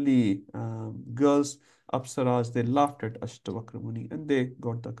heavenly girls, Apsaras, they laughed at Ashtavakra Muni and they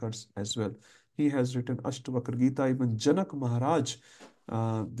got the curse as well. He has written Ashtavakra Gita. Even Janak Maharaj,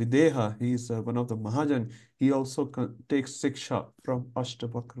 Videha, he is one of the Mahajan. He also takes Siksha from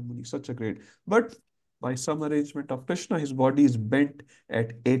Ashtavakra Muni. Such a great. But by some arrangement of Krishna, his body is bent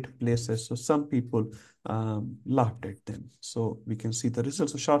at 8 places. So some people laughed at them. So we can see the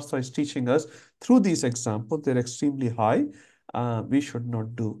results. So Shastra is teaching us through these examples. They're extremely high. We should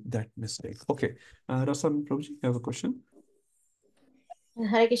not do that mistake. Okay. Rasan Prabhuji, you have a question?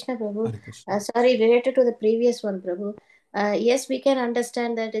 Hare Krishna, Prabhu. Hare Krishna. Sorry, related to the previous one, Prabhu. Yes, we can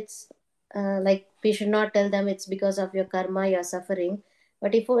understand that it's like we should not tell them it's because of your karma you're suffering.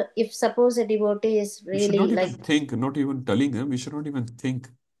 But if suppose a devotee is We should really not even like think, not even telling him. We should not even think.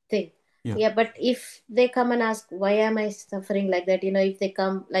 thing. Yeah. Yeah, but if they come and ask, why am I suffering like that? If they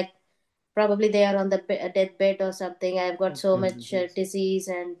come like probably they are on the deathbed or something. I've got so much disease,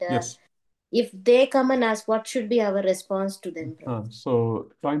 and Yes. if they come and ask, what should be our response to them, Prabhu? So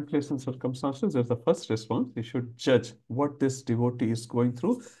time, place, and circumstances is the first response. We should judge what this devotee is going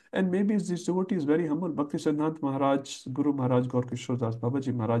through. And maybe this devotee is very humble. Bhakti Siddhanta Maharaj, Guru Maharaj, Gaur Kishore Das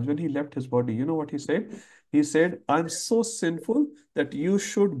Babaji Maharaj, when he left his body, you know what he said? He said, I'm so sinful that you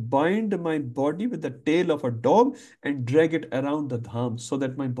should bind my body with the tail of a dog and drag it around the dham so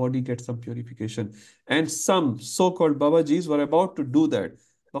that my body gets some purification. And some so-called Babajis were about to do that.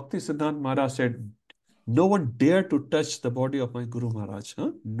 Bhakti Siddhanta Maharaj said, no one dare to touch the body of my Guru Maharaj.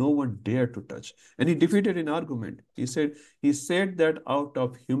 Huh? No one dare to touch. And he defeated in argument. He said that out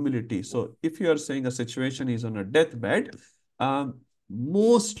of humility. So if you are saying a situation is on a deathbed,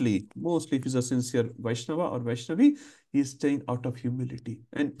 mostly if he's a sincere Vaishnava or Vaishnavi, he's saying out of humility.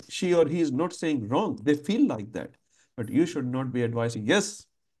 And she or he is not saying wrong. They feel like that. But you should not be advising, yes,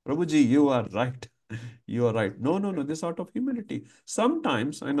 Prabhuji, you are right. You are right. No, this is out of humility.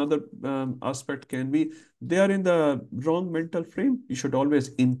 Sometimes another aspect can be they are in the wrong mental frame. You should always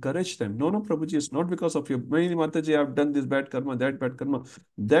encourage them. No, Prabhuji, it's not because of you. Many Mataji, I've done this bad karma, that bad karma.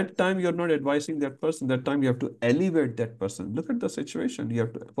 That time you're not advising that person. That time you have to elevate that person. Look at the situation. You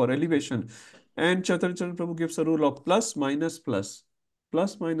have to, for elevation. And Chaitanya Prabhu gives a rule of plus, minus, plus.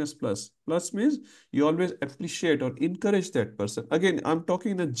 Plus, minus, plus. Plus means you always appreciate or encourage that person. Again, I'm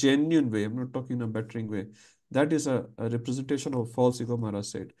talking in a genuine way. I'm not talking in a bettering way. That is a representation of false ego, Maharaj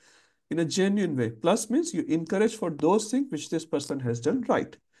said. In a genuine way. Plus means you encourage for those things which this person has done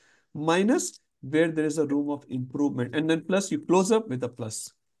right. Minus where there is a room of improvement. And then plus you close up with a plus.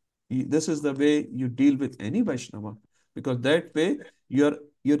 This is the way you deal with any Vaishnava. Because that way you're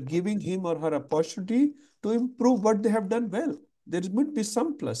giving him or her opportunity to improve what they have done well. There might be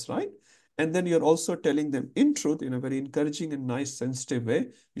some plus, right? And then you're also telling them in truth, in a very encouraging and nice, sensitive way.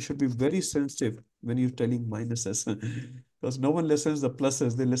 You should be very sensitive when you're telling minuses. Because no one listens the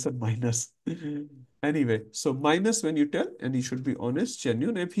pluses, they listen minus. Anyway, so minus when you tell, and you should be honest,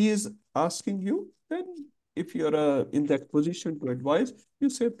 genuine. If he is asking you, then if you're in that position to advise, you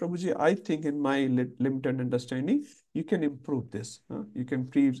say, Prabhuji, I think in my limited understanding, you can improve this. You can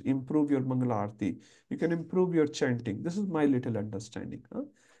please improve your Mangala Arti. You can improve your chanting. This is my little understanding.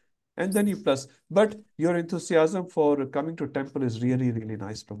 And then you plus. But your enthusiasm for coming to temple is really, really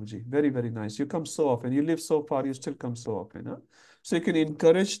nice, Prabhuji. Very, very nice. You come so often. You live so far, you still come so often. So you can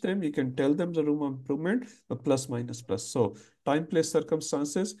encourage them, you can tell them the room of improvement, plus, minus, plus. So time, place,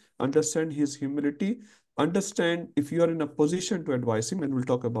 circumstances, understand his humility, understand if you are in a position to advise him, and we'll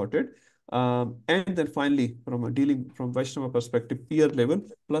talk about it. And then finally, from a dealing from Vaishnava perspective, peer level,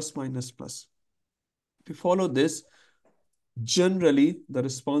 plus, minus, plus. If you follow this, generally the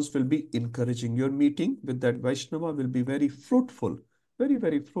response will be encouraging. Your meeting with that Vaishnava will be very fruitful, very,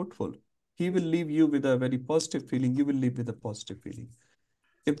 very fruitful. He will leave you with a very positive feeling. You will leave with a positive feeling.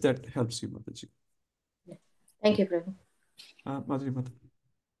 If that helps you, Mataji. Thank you, Prabhu. Madhuri Mata.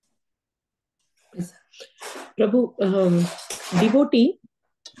 Yes. Prabhu, devotee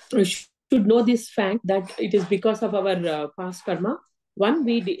should know this fact that it is because of our past karma. One,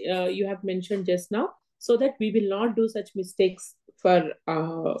 you have mentioned just now, so that we will not do such mistakes for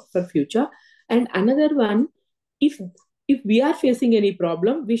future. And another one, if we are facing any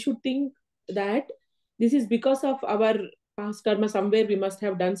problem, we should think that this is because of our past karma. Somewhere we must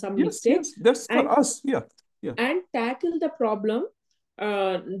have done some mistake. Yes, that's for us. Yeah. And tackle the problem,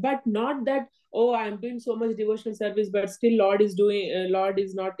 but not that, oh, I'm doing so much devotional service, but still Lord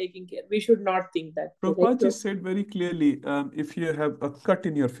is not taking care. We should not think that. Prabhupada said very clearly, if you have a cut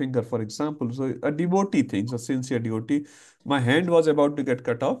in your finger, for example, so a devotee thinks, a sincere devotee, my hand was about to get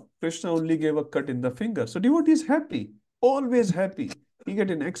cut off. Krishna only gave a cut in the finger. So devotee is happy, always happy. He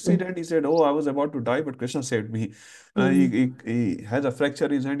get an accident. He said, "Oh, I was about to die, but Krishna saved me." He has a fracture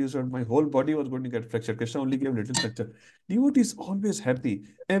in his hand. He said, "My whole body was going to get fractured. Krishna only gave little fracture." Devotee is always happy.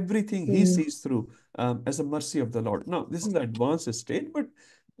 Everything he sees through as a mercy of the Lord. Now, this is the advanced state, but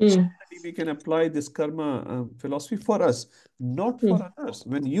generally we can apply this karma philosophy for us, not for others.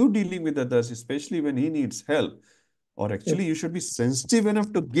 When you dealing with others, especially when he needs help, or actually you should be sensitive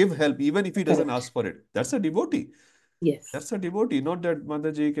enough to give help even if he doesn't ask for it. That's a devotee. Yes. That's a devotee, not that,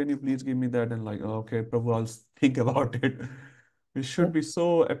 Mataji, can you please give me that? And like, oh, okay, Prabhu, I'll think about it. We should be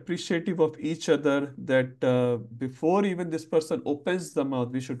so appreciative of each other that before even this person opens the mouth,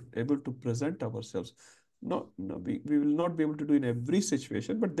 we should able to present ourselves. No, we will not be able to do in every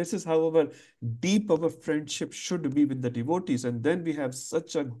situation, but this is however deep our friendship should be with the devotees. And then we have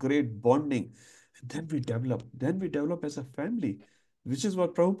such a great bonding. Then we develop as a family, which is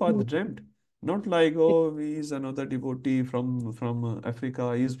what Prabhupada dreamt. Not like, oh, he's another devotee from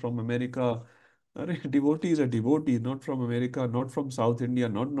Africa, he's from America. Devotee is a devotee, not from America, not from South India,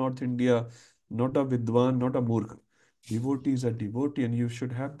 not North India, not a Vidwan, not a Murkh. Devotee is a devotee, and you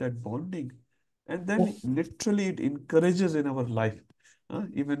should have that bonding. And then literally it encourages in our life.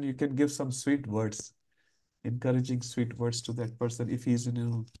 Even you can give some sweet words, encouraging sweet words to that person if he's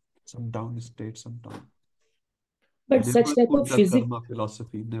in some down state sometime. But Never such type put of the karma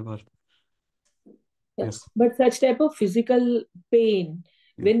philosophy, never. Yes. But such type of physical pain,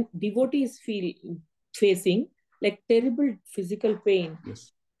 when devotees facing like terrible physical pain,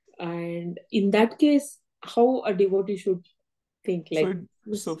 and in that case, how a devotee should think? Like,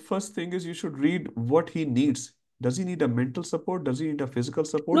 So first thing is you should read what he needs. Does he need a mental support? Does he need a physical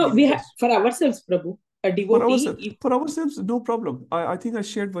support? no, we have for ourselves, Prabhu, a devotee. For ourselves, no problem. I think I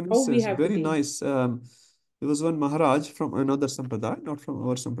shared one instance, very nice. There was one Maharaj from another sampradaya, not from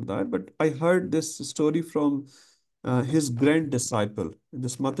our sampradaya, but I heard this story from his grand disciple.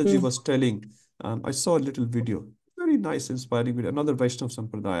 This Mataji was telling, I saw a little video, very nice, inspiring video, another Vaishnav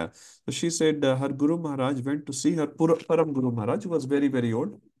sampradaya. So she said her Guru Maharaj went to see her Param Guru Maharaj, who was very, very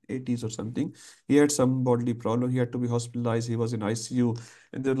old, 80s or something. He had some bodily problem. He had to be hospitalized. He was in ICU.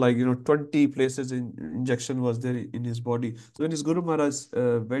 And there were like, 20 places injection was there in his body. So when his Guru Maharaj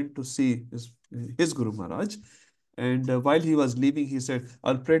went to see his Guru Maharaj, and while he was leaving, he said,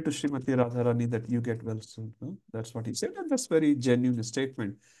 I'll pray to Srimati Radharani that you get well soon. That's what he said. And that's very genuine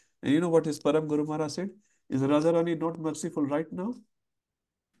statement. And you know what his Param Guru Maharaj said? Is Radharani not merciful right now?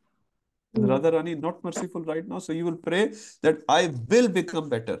 Is Radharani not merciful right now? So you will pray that I will become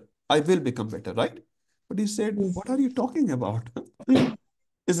better. I will become better, right? But he said, what are you talking about?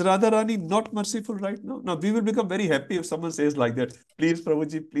 Is Radharani not merciful right now? Now, we will become very happy if someone says like that, please,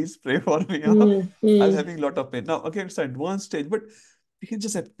 Prabhuji, please pray for me. I'm having a lot of pain. Now, again, it's an advanced stage, but we can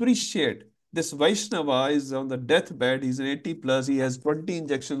just appreciate this Vaishnava is on the deathbed. He's an 80 plus. He has 20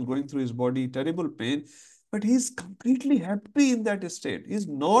 injections going through his body, terrible pain, but he's completely happy in that state. He's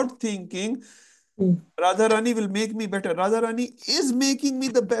not thinking, Radharani will make me better. Radharani is making me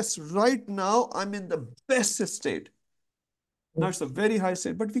the best. Right now, I'm in the best state. Now it's a very high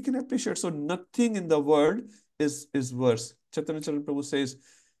state, but we can appreciate. So nothing in the world is worse. Chaitanya Prabhu says,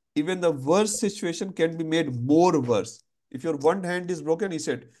 even the worst situation can be made more worse. If your one hand is broken, he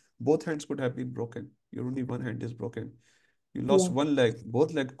said, both hands could have been broken. Your only one hand is broken. You lost one leg,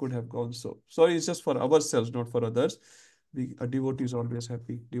 both legs could have gone so. Sorry, it's just for ourselves, not for others. A devotee is always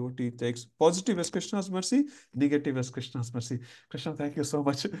happy. Devotee takes positive as Krishna's mercy, negative as Krishna's mercy. Krishna, thank you so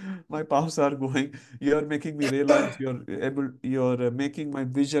much. My paths are going. You are making me realize. You're making my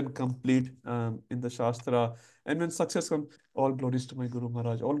vision complete in the Shastra. And when success comes, all glories to my Guru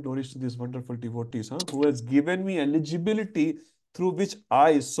Maharaj. All glories to these wonderful devotees, who has given me eligibility through which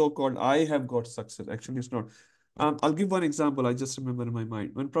so-called, I have got success. Actually, it's not. I'll give one example. I just remember in my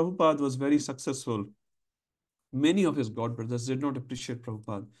mind. When Prabhupada was very successful, many of his god brothers did not appreciate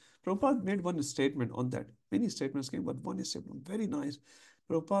Prabhupada. Prabhupada made one statement on that. Many statements came, but one statement, very nice.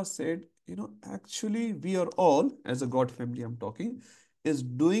 Prabhupada said, actually, we are all, as a God family I'm talking, is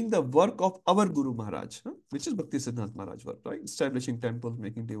doing the work of our Guru Maharaj, which is Bhakti Siddhanta Maharaj work, right? Establishing temples,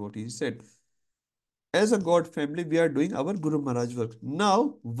 making devotees. He said, as a God family, we are doing our Guru Maharaj work.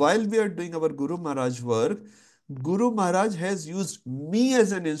 Now, while we are doing our Guru Maharaj work, Guru Maharaj has used me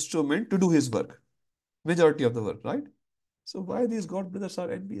as an instrument to do his work. Majority of the work, right? So why these God brothers are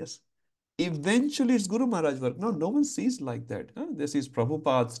envious? Eventually, it's Guru Maharaj work. Now, no one sees like that. This is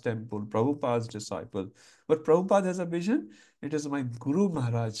Prabhupada's temple, Prabhupada's disciple. But Prabhupada has a vision. It is my Guru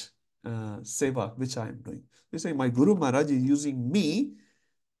Maharaj seva, which I am doing. They say, my Guru Maharaj is using me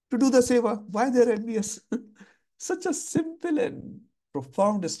to do the seva. Why they're envious? Such a simple and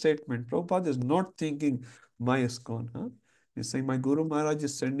profound statement. Prabhupada is not thinking my ISKCON. He's saying my Guru Maharaj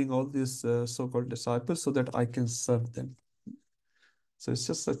is sending all these so-called disciples so that I can serve them. So it's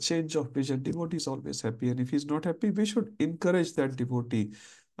just a change of vision. Devotee is always happy. And if he's not happy, we should encourage that devotee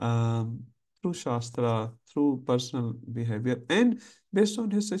through Shastra, through personal behavior. And based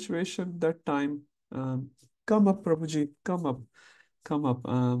on his situation, that time, come up, Prabhuji, come up. Come up.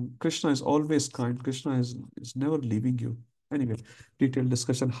 Krishna is always kind. Krishna is never leaving you. Anyway, detailed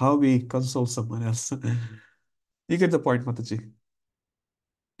discussion, how we console someone else. You get the point, Mataji.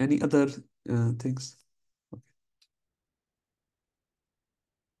 Any other things?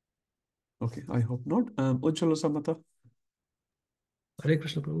 Okay, I hope not. Ujjwala Samata. Hare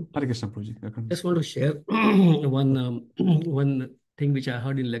Krishna, Prabhu. Hare Krishna, Prabhuji. Just want to share one thing which I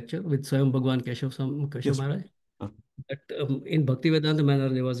heard in lecture with Swayam Bhagwan Keshav Yes. Maharaj. That in Bhaktivedanta manner,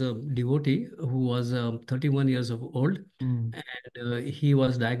 there was a devotee who was 31 years of old, and he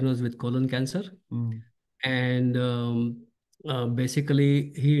was diagnosed with colon cancer. And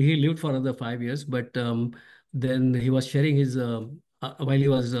basically, he lived for another 5 years, but then he was sharing his, while he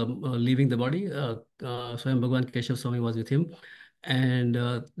was leaving the body, Swayam Bhagwan Keshav Swami was with him. And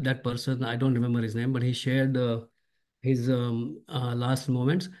that person, I don't remember his name, but he shared his last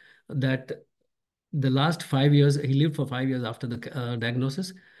moments, that the last 5 years, he lived for 5 years after the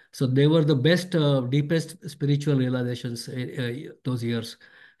diagnosis. So they were the best, deepest spiritual realizations those years.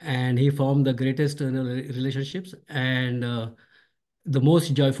 And he formed the greatest relationships and the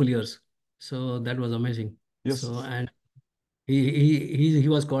most joyful years. So that was amazing. Yes. So, and he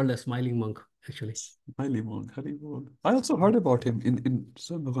was called a smiling monk, actually. Highly monk, Hari Bol. I also heard about him in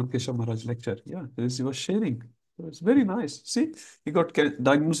Swami Bhagwan Keshav Maharaj lecture. Yeah, he was sharing. So it's very nice. See, he got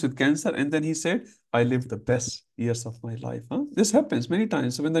diagnosed with cancer, and then he said, I lived the best years of my life. This happens many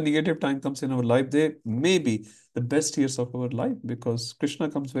times. So when the negative time comes in our life, they may be the best years of our life because Krishna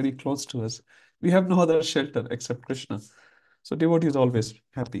comes very close to us. We have no other shelter except Krishna. So devotee is always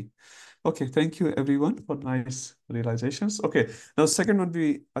happy. Okay, thank you everyone for nice realizations. Okay, now second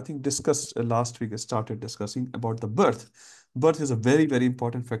one I think discussed last week, started discussing about the birth. Birth is a very, very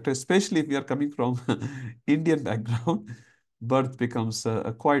important factor, especially if we are coming from Indian background. Birth becomes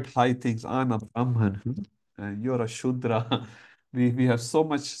a quite high things. I'm a Brahman, and you're a Shudra. We have so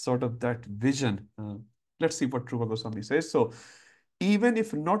much sort of that vision. Let's see what Rupa Goswami says. So even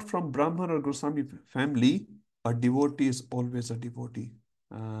if not from Brahman or Goswami family, a devotee is always a devotee.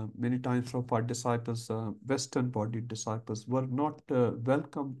 Many times Prabhupada disciples, Western bodied disciples, were not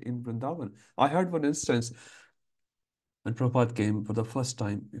welcomed in Vrindavan. I heard one instance when Prabhupada came for the first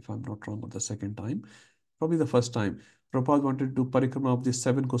time, if I'm not wrong, or the second time, probably the first time, Prabhupada wanted to do parikrama of the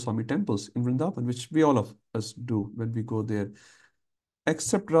 7 Goswami temples in Vrindavan, which we all of us do when we go there.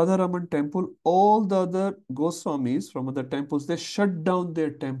 Except Radharaman temple, all the other Goswamis from other temples, they shut down their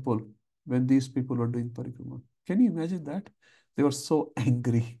temple when these people were doing parikrama. Can you imagine that? They were so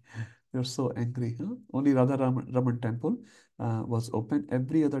angry. They were so angry. Only Raman temple was open.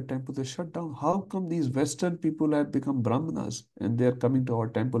 Every other temple they shut down. How come these Western people have become Brahmanas and they are coming to our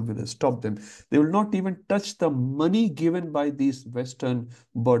temple? Will they stop them? They will not even touch the money given by these Western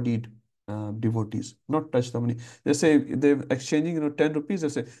bodied devotees. Not touch the money. They say they're exchanging 10 rupees. They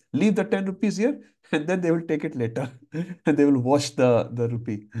say, leave the 10 rupees here and then they will take it later and they will wash the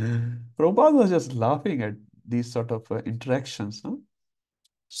rupee. Prabhupada was just laughing at these sort of interactions.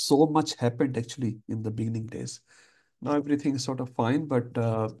 So much happened actually in the beginning days. Now everything is sort of fine, but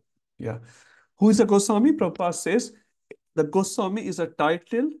yeah. Who is a Goswami? Prabhupada says the Goswami is a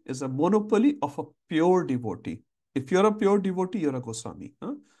title, is a monopoly of a pure devotee. If you're a pure devotee, you're a Goswami.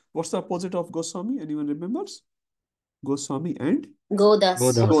 Huh? What's the opposite of Goswami? Anyone remembers? Goswami and Godas.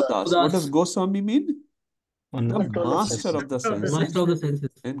 Godas. What does Goswami mean? The Control of master senses. of the senses. Master of the senses.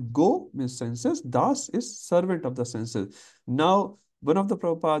 And Go means senses. Das is servant of the senses. Now, one of the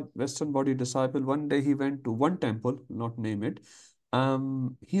Prabhupada Western body disciple, one day he went to one temple, not name it.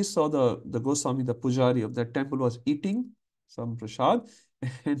 He saw the Goswami, the pujari of that temple, was eating some prasad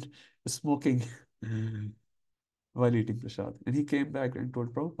and smoking while eating prasad. And he came back and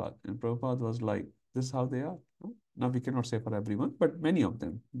told Prabhupada. And Prabhupada was like, this is how they are. No? Now, we cannot say for everyone, but many of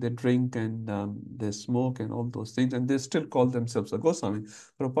them, they drink and they smoke and all those things, and they still call themselves a Goswami.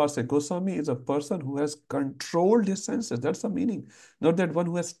 Prabhupada said, Goswami is a person who has controlled his senses. That's the meaning. Not that one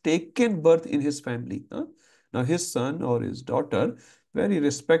who has taken birth in his family. Huh? Now, his son or his daughter, very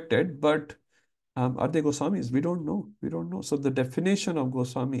respected, but are they Goswamis? We don't know. We don't know. So the definition of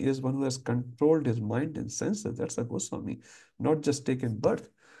Goswami is one who has controlled his mind and senses. That's a Goswami, not just taken birth.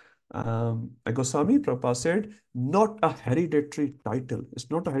 A Goswami, Prabhupada said, not a hereditary title. It's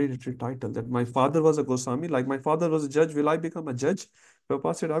not a hereditary title that my father was a Goswami, like my father was a judge. Will I become a judge?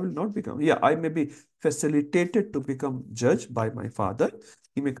 Prabhupada said, I will not become. Yeah, I may be facilitated to become judge by my father.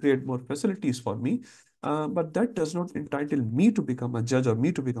 He may create more facilities for me. But that does not entitle me to become a judge or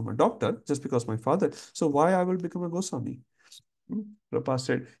me to become a doctor just because my father. So why I will become a Goswami? Prabhupada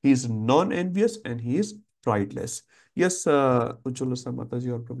said he is non-envious and he is prideless. Yes, Ujjwala Mataji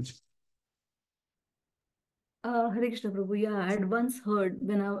or Prabhuji. Hare Krishna Prabhu. Yeah, I had once heard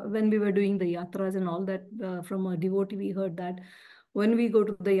when we were doing the yatras and all that from a devotee, we heard that when we go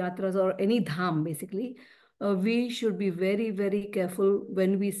to the yatras or any dham, basically, we should be very, very careful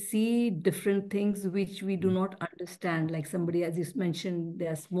when we see different things which we do not understand. Like somebody, as you mentioned, they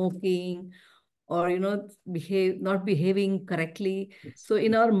are smoking or not behaving correctly. So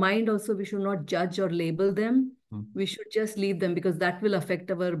in our mind also, we should not judge or label them. We should just leave them because that will affect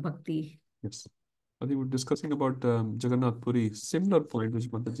our bhakti. Yes. I think we're discussing about Jagannath Puri, similar point which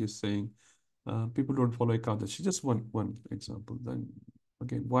Mataji is saying. People don't follow Ekadashi. Just one example. Then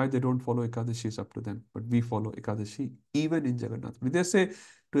again, why they don't follow Ekadashi is up to them. But we follow Ekadashi even in Jagannath Puri. They say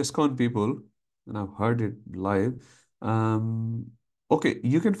to ISKCON people, and I've heard it live, okay,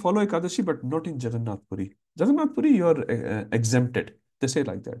 you can follow Ekadashi, but not in Jagannath Puri. Jagannath Puri, you are exempted. They say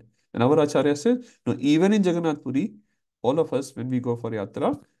like that. And our Acharya says, no, even in Jagannath Puri, all of us, when we go for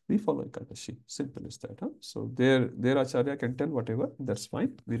Yatra, we follow Ekadashi. Simple as that. Huh? So their Acharya can tell whatever, that's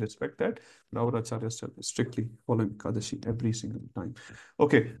fine. We respect that. But our Acharya is strictly following Ekadashi every single time.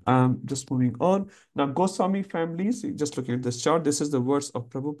 Okay, just moving on. Now, Goswami families, just looking at this chart, this is the words of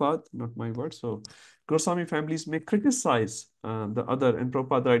Prabhupada, not my words. So Goswami families may criticize the other, and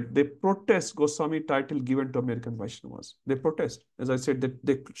Prabhupada, right, they protest Goswami title given to American Vaishnavas. They protest. As I said, that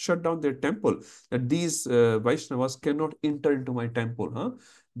they shut down their temple, that these Vaishnavas cannot enter into my temple. Huh?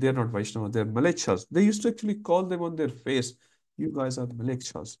 They're not Vaishnavas, they're Malechas. They used to actually call them on their face, you guys are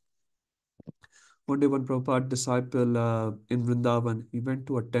Malechas. One day, one Prabhupada disciple in Vrindavan, he went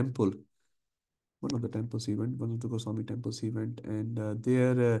to a temple. One of the temples he went, one of the Goswami temples he went, and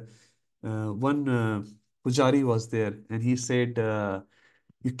there one pujari was there, and he said,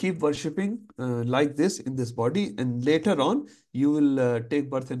 you keep worshipping like this in this body, and later on you will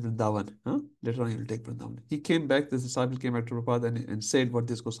take birth in Vrindavan. Huh? Later on you will take Vrindavan. He came back, this disciple came back to Prabhupada and said what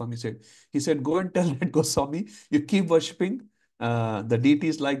this Goswami said. He said, go and tell that Goswami, you keep worshipping the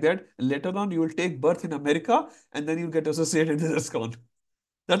deities like that, and later on you will take birth in America, and then you'll get associated with ISKCON.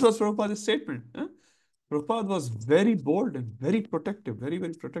 That was Prabhupada's statement. Huh? Prabhupada was very bold and very protective, very,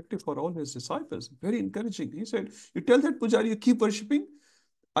 very protective for all his disciples, very encouraging. He said, you tell that pujari, you keep worshipping.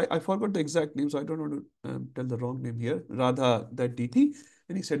 I forgot the exact name, so I don't want to tell the wrong name here. Radha, that deity.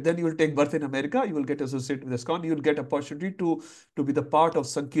 And he said, then you will take birth in America, you will get associated with ISKCON, you will get opportunity to be the part of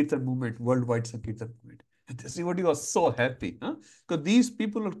Sankirtan movement, worldwide Sankirtan movement. And this devotee was so happy. Huh? Because these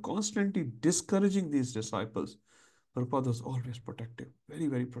people are constantly discouraging these disciples. Prabhupada was always protective, very,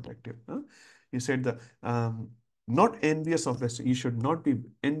 very protective. Huh? He said not envious of Western. You should not be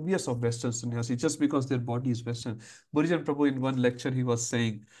envious of Western sannyasi just because their body is Western. Burijan Prabhu in one lecture, he was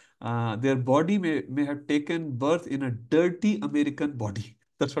saying, their body may have taken birth in a dirty American body.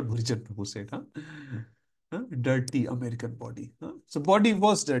 That's what Burijan Prabhu said. Huh? Dirty American body. Huh? So body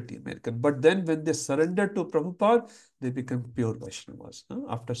was dirty American. But then when they surrendered to Prabhupada, they become pure Vaishnavas. Huh?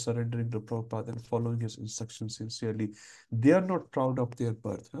 After surrendering to Prabhupada and following his instructions sincerely, they are not proud of their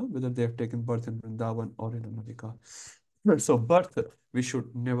birth, huh? Whether they have taken birth in Vrindavan or in America. So birth, we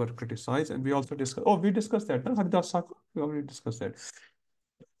should never criticize. And we also discuss, oh, we discussed that, no? Haridas Thakur, we already discussed that.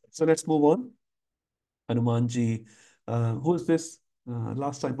 So let's move on. Hanumanji, who is this?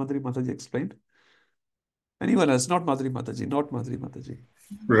 Last time Madhuri Mataji explained. Anyone else? Not Madhuri Mataji, not Madhuri Mataji.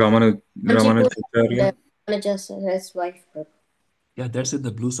 Kanchipur, Ramanuja's wife, Prabhu. Yeah, that's in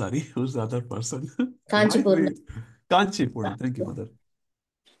the blue sari. Who's the other person? Kanchipurna. Kanchipurna. Thank you, Mother.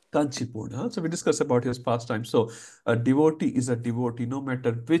 Kanchipurna. So we discussed about his pastime. So a devotee is a devotee no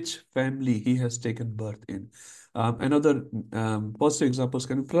matter which family he has taken birth in. Another positive examples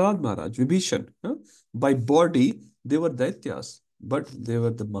can be Prahlad Maharaj, Vibhishan. By body, they were Daityas, but they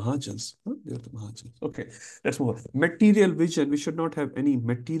were the Mahajans. They were the Mahajans. Okay, let's move on. Material vision. We should not have any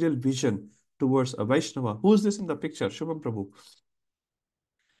material vision towards a Vaishnava. Who is this in the picture? Shubham Prabhu.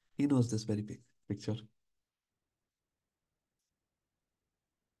 He knows this very big picture.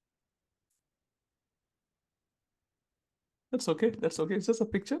 That's okay. That's okay. It's just a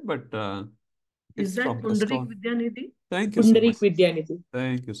picture, but Is that Pundarik Vidyanidhi? Thank you so much. Pundarik Vidyanidhi.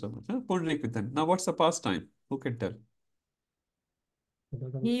 Thank you so much. Pundarik Vidyanidhi. Now, what's the pastime? Who can tell?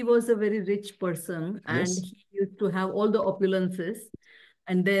 He was a very rich person and Yes. he used to have all the opulences.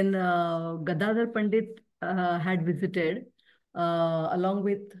 And then Gadadhar Pandit had visited along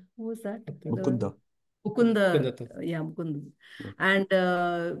with, who was that? Mukunda. Mukunda, yeah, Mukunda. And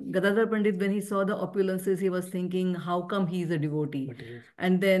Gadadhar Pandit, when he saw the opulences, he was thinking, how come he is a devotee?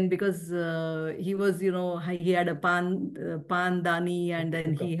 And then because he was, he had a pan dani, and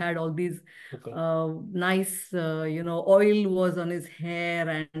then he had all these nice, oil was on his hair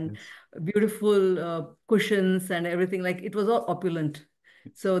and beautiful cushions and everything. Like it was all opulent.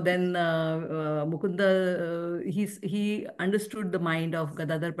 So then Mukunda, he understood the mind of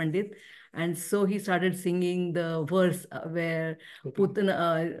Gadadhar Pandit, and so he started singing the verse where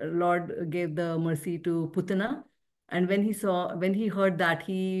Putana, Lord gave the mercy to Putana. And when he heard that,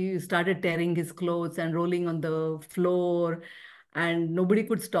 he started tearing his clothes and rolling on the floor, and nobody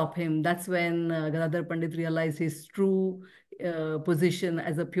could stop him. That's when Gadadhar Pandit realized his true position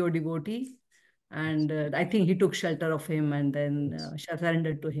as a pure devotee. And I think he took shelter of him and then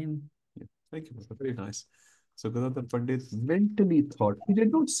surrendered to him. Yeah. Thank you, Mother. Very nice. So Gadadhar Pandit mentally thought. He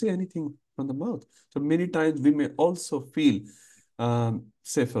did not say anything from the mouth. So many times we may also feel,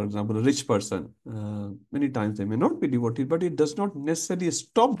 say for example, a rich person, many times they may not be devotees, but it does not necessarily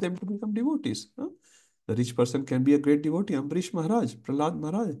stop them to become devotees. The rich person can be a great devotee. Ambrish Maharaj, Prahlad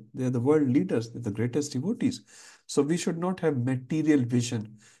Maharaj, they are the world leaders, they're the greatest devotees. So we should not have material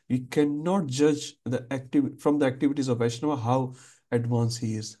vision. We cannot judge from the activities of Vaishnava how advanced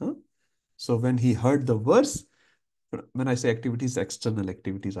he is. So when he heard the verse, when I say activities, external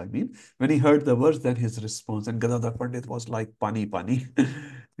activities, I mean, when he heard the verse, then his response, and Gadadhar Pandit was like, pani, pani.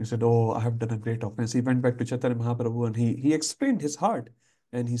 He said, oh, I have done a great offense. He went back to Chaitanya Mahaprabhu and he explained his heart.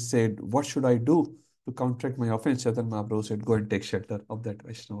 And he said, what should I do to counteract my offense? Chaitanya Mahaprabhu said, go and take shelter of that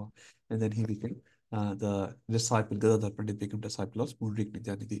Vaishnava. And then he became the disciple, Gadadhar Pandit became disciple of Pundarik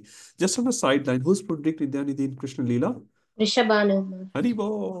Nityanidhi. Just on the sideline, who's Pundarik Nityanidhi in Krishna Leela? Rishabhanu.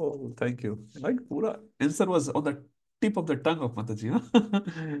 Haribo, thank you. Like pura answer was on the tip of the tongue of Mataji. Huh?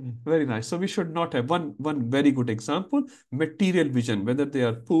 Very nice. So we should not have one very good example, material vision, whether they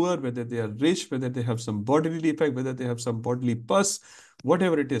are poor, whether they are rich, whether they have some bodily defect, whether they have some bodily pus,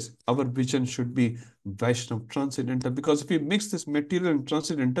 whatever it is, our vision should be Vaishnav, transcendental. Because if we mix this material and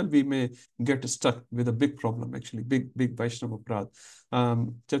transcendental, we may get stuck with a big problem, actually, big Vaishnava Prad.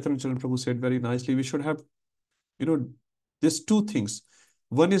 Chaitanya Prabhu said very nicely, we should have, there's two things.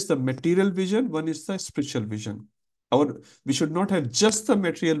 One is the material vision, one is the spiritual vision. We should not have just the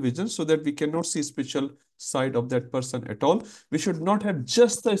material vision so that we cannot see spiritual side of that person at all. We should not have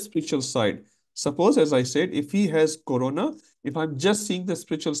just the spiritual side. Suppose, as I said, if he has corona, if I'm just seeing the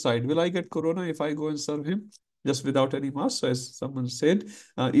spiritual side, will I get corona if I go and serve him just without any mask? So as someone said,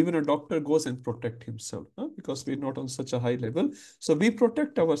 even a doctor goes and protect himself because we're not on such a high level. So we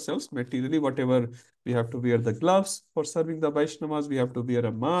protect ourselves materially, whatever we have to wear the gloves for serving the Vaishnavas, we have to wear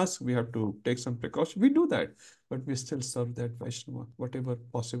a mask, we have to take some precaution. We do that, but we still serve that Vaishnava, whatever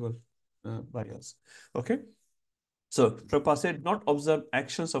possible by us. Okay. So Prabhupada said, not observe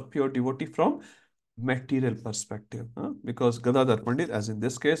actions of pure devotee from material perspective, because Gadadhar Pandit, as in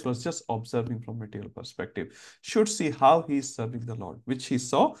this case, was just observing from material perspective. Should see how he is serving the Lord, which he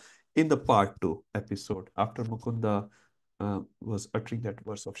saw in the part 2 episode after Mukunda was uttering that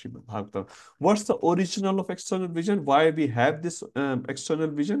verse of Srimad Bhagavatam. What's the original of external vision? Why we have this external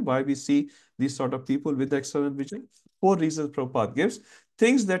vision? Why we see these sort of people with the external vision? 4 reasons Prabhupada gives.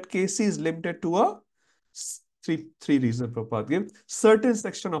 Things that KC is limited to a three reasons Prabhupada gave. Certain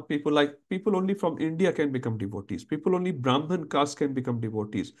section of people, like people only from India can become devotees. People only Brahmin caste can become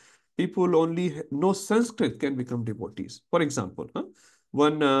devotees. People only know Sanskrit can become devotees. For example,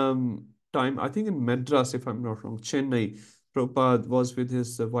 one time, I think in Madras, if I'm not wrong, Chennai, Prabhupada was with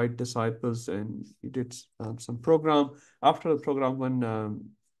his white disciples and he did some program. After the program, one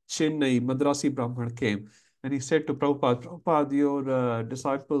Chennai Madrasi Brahman came and he said to Prabhupada, Prabhupada, your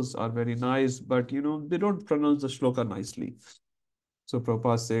disciples are very nice, but they don't pronounce the shloka nicely. So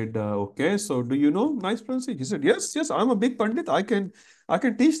Prabhupada said, okay, so do you know nice pronunciation? He said, yes, I'm a big Pandit. I can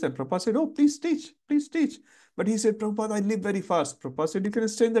teach them. Prabhupada said, oh, please teach. But he said, Prabhupada, I live very fast. Prabhupada said, you can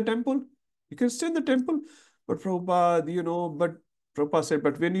stay in the temple. You can stay in the temple. But Prabhupada, but Prabhupada said,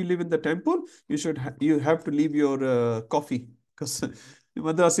 but when you live in the temple, you have to leave your coffee. Because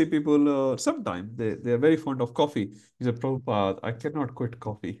Madrasi people, sometimes they are very fond of coffee. He said, Prabhupada, I cannot quit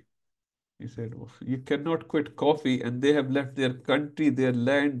coffee. He said, oh, you cannot quit coffee, and they have left their country, their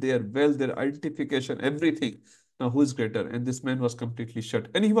land, their wealth, their identification, everything. Now, who is greater? And this man was completely shut.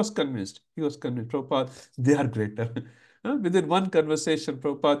 And he was convinced. Prabhupada, they are greater. Within one conversation,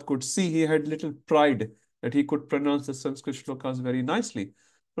 Prabhupada could see he had little pride that he could pronounce the Sanskrit shlokas very nicely.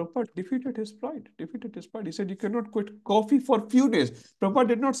 Prabhupada defeated his pride. He said, you cannot quit coffee for few days. Prabhupada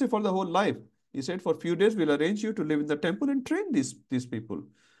did not say for the whole life. He said, for few days, we'll arrange you to live in the temple and train these people.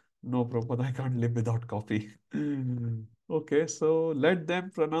 No, Prabhupada, I can't live without coffee. Okay, so let them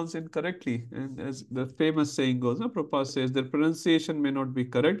pronounce incorrectly. And as the famous saying goes, Prabhupada says, their pronunciation may not be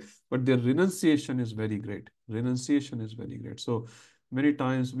correct, but their renunciation is very great. So many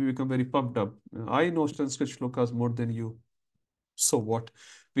times we become very pumped up. I know Sanskrit shlokas more than you. So what?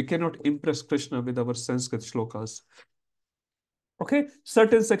 We cannot impress Krishna with our Sanskrit shlokas. Okay,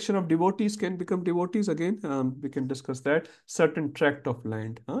 certain section of devotees can become devotees. Again, we can discuss that. Certain tract of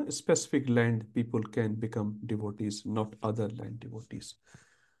land, specific land people can become devotees, not other land devotees.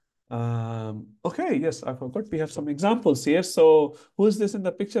 Okay, yes, I forgot. We have some examples here. So who is this in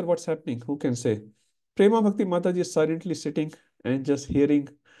the picture? What's happening? Who can say? Prema Bhakti Mataji is silently sitting and just hearing.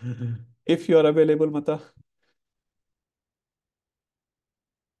 If you are available, Mata.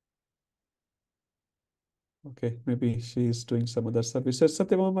 Okay, maybe she is doing some other services.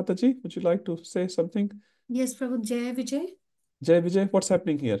 Satyabhama Mataji, would you like to say something? Yes, Prabhu. Jai Vijay. Jai Vijay, what's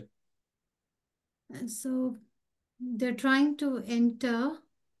happening here? So they're trying to enter.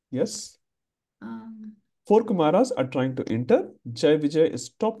 Yes. Um, Four Kumaras are trying to enter. Jai Vijay is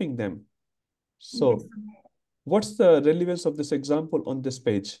stopping them. So, yes. what's the relevance of this example on this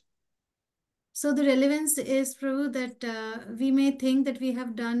page? So the relevance is, Prabhu, that we may think that we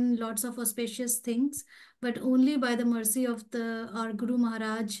have done lots of auspicious things, but only by the mercy of our Guru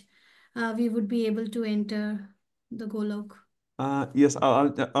Maharaj, we would be able to enter the Golok. Yes,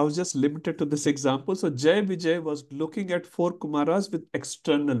 I was just limited to this example. So Jai Vijay was looking at four Kumaras with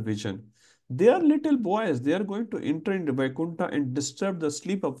external vision. They are little boys. They are going to enter into Vaikuntha and disturb the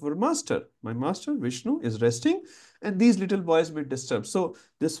sleep of our master. My master, Vishnu, is resting, and these little boys may disturb. So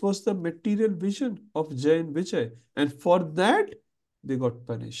this was the material vision of Jai and Vijay. And for that, they got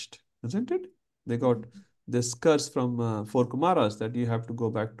punished, isn't it? They got this curse from four Kumaras that you have to go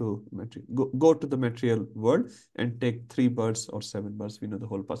back to go to the material world and take 3 birds or 7 birds. We know the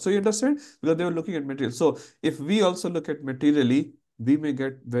whole part. So you understand? Because they were looking at material. So if we also look at materially, we may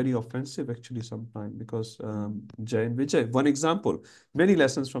get very offensive actually sometime because Jai and Vijay. One example, many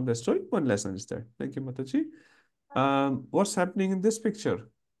lessons from the story. One lesson is there. Thank you, Mataji. What's happening in this picture?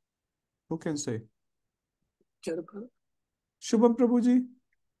 Who can say? Shubham Prabhuji.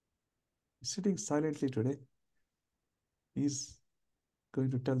 Sitting silently today. He's going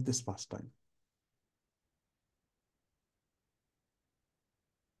to tell this pastime.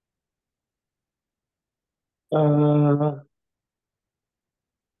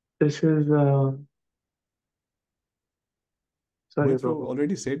 This is sorry, Prabhu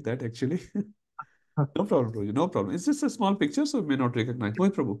already said that actually. No problem, Prabhu. No problem. It's just a small picture, so we may not recognize.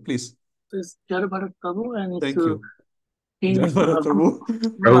 Mohit Prabhu, please. This Jai Bharat Prabhu and it's Thank you. King Jai Bharat Prabhu.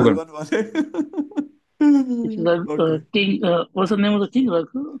 It's like King. What's the name of the king?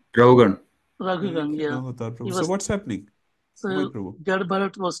 Raghugan. Raghugan, yeah. So what's happening? So Mohit Prabhu. Jai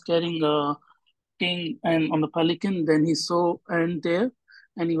Bharat was carrying a king and on the pelican. Then he saw ant there,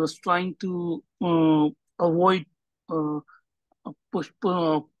 and he was trying to avoid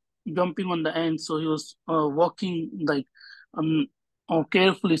jumping on the ant. So he was walking like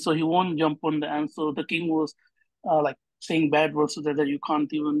carefully, so he won't jump on the ant. So the king was like saying bad words to that you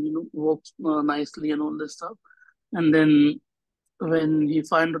can't even walk nicely and all this stuff. And then when he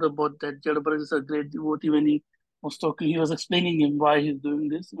found out about that, Jada Bharat is a great devotee. When he was talking, he was explaining him why he's doing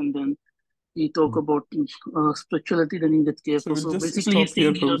this, and then he talk about spirituality, then he gets So careful. we'll So just basically, he's stop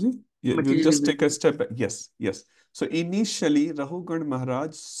here, saying here, Prabhuji. Yeah, we'll just take a materialism. step back. Yes, yes. So initially, Rahugan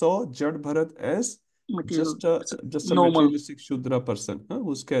Maharaj saw Jad Bharat as Material, just a normal. materialistic Shudra person,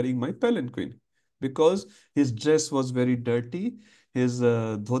 who's carrying my palanquin, because his dress was very dirty, his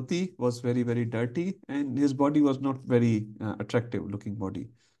dhoti was very, very dirty, and his body was not very attractive looking body.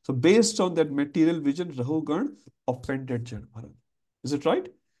 So based on that material vision, Rahugan offended Jad Bharat. Is it right?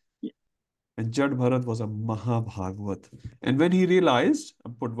 And Jad Bharat was a Mahabhagvat. And when he realized, I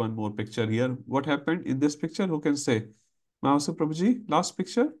put one more picture here. What happened in this picture? Who can say? Mahasa Prabhuji, last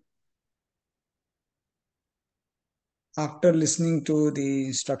picture. After listening to the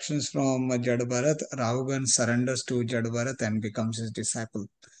instructions from Jadabharat, Rahugan surrenders to Jadabharat and becomes his disciple.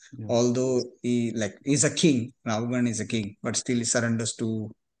 Yeah. Although he's a king, Rahugan is a king, but still he surrenders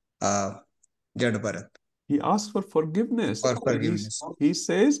to Jadabharat He asks for forgiveness. for And forgiveness. he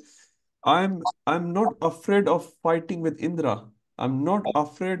says, I'm not afraid of fighting with Indra. I'm not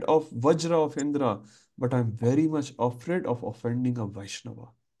afraid of Vajra of Indra, but I'm very much afraid of offending a Vaishnava.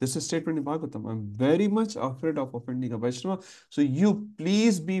 This is statement in Bhagavatam. I'm very much afraid of offending a Vaishnava. So you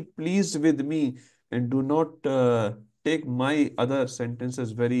please be pleased with me and do not take my other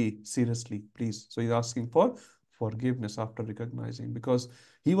sentences very seriously, please. So he's asking for forgiveness after recognizing, because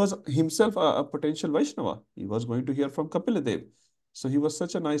he was himself a potential Vaishnava. He was going to hear from Kapiladev. So he was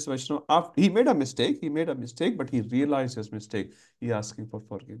such a nice Vaishnava. After, he made a mistake, but he realized his mistake. He asking for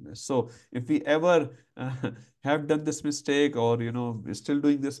forgiveness. So if we ever have done this mistake, or we're still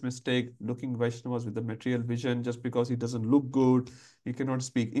doing this mistake, looking Vaishnavas with the material vision, just because he doesn't look good, he cannot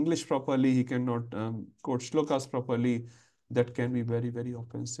speak English properly, he cannot quote shlokas properly, that can be very, very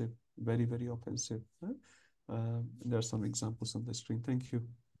offensive. Very, very offensive. There are some examples on the screen. Thank you.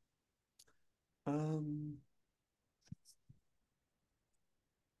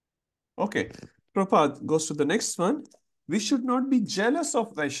 Okay, Prabhupada goes to the next one. We should not be jealous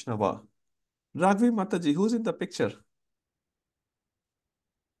of Vaishnava. Raghavi Mataji, who's in the picture?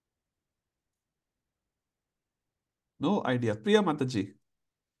 No idea. Priya Mataji.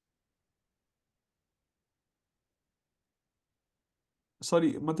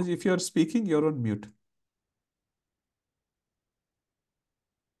 Sorry, Mataji, if you're speaking, you're on mute.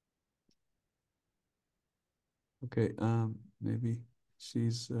 Okay, maybe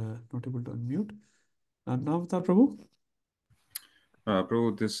she's not able to unmute. Now, Prabhu?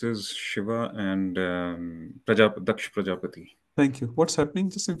 Prabhu, this is Shiva and Daksh Prajapati. Thank you. What's happening?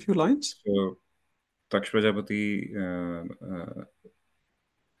 Just in a few lines. So, Daksh Prajapati,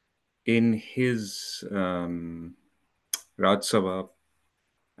 in his Raj Sabha,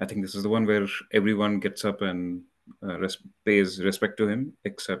 I think this is the one where everyone gets up and pays respect to him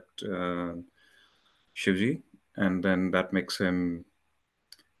except Shivji, and then that makes him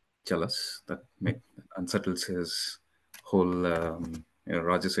jealous. That unsettles his whole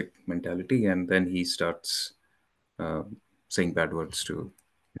Rajasic mentality, and then he starts saying bad words to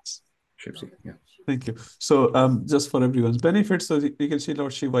Shivji. Yeah. Thank you. So just for everyone's benefit, so you can see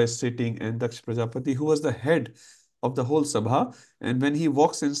Lord Shiva is sitting, and Daksh Prajapati, who was the head of the whole Sabha, and when he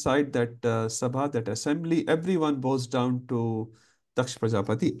walks inside that Sabha, that assembly, everyone bows down to Daksh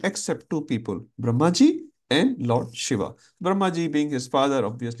Prajapati except two people, Brahmaji and Lord Shiva. Brahmaji, being his father,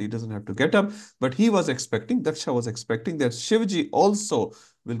 obviously doesn't have to get up, but he was expecting, Daksha was expecting that Shivji also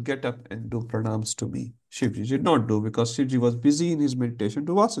will get up and do pranams to me. Shivji did not do, because Shivji was busy in his meditation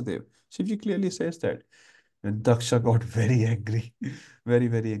to Vasudev. Shivji clearly says that. And Daksha got very angry, very,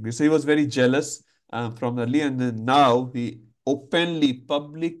 very angry. So he was very jealous from early, and then now he openly,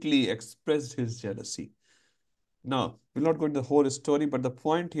 publicly expressed his jealousy. Now, we'll not go into the whole story, but the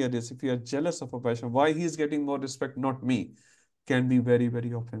point here is, if you are jealous of a Vaishnava, why he is getting more respect, not me, can be very,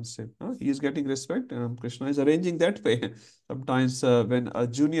 very offensive. He is getting respect, and Krishna is arranging that way. Sometimes when a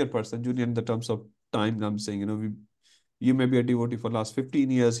junior person, junior in the terms of time, I'm saying, you may be a devotee for last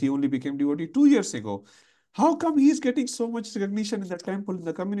 15 years. He only became devotee 2 years ago. How come he's getting so much recognition in the temple, in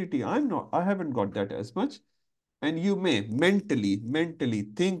the community? I'm not. I haven't got that as much. And you may mentally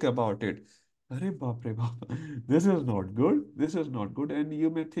think about it. Arey baap re baap. This is not good. This is not good. And you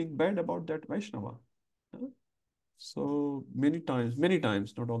may think bad about that Vaishnava. So many times,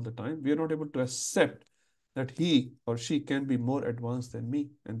 not all the time, we are not able to accept that he or she can be more advanced than me,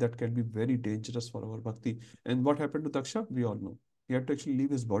 and that can be very dangerous for our bhakti. And what happened to Daksha? We all know. He had to actually leave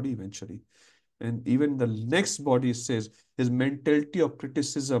his body eventually. And even the next body says his mentality of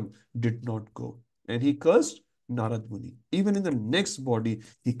criticism did not go. And he cursed Narad Muni. Even in the next body,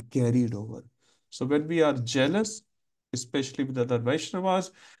 he carried over. So when we are jealous, especially with other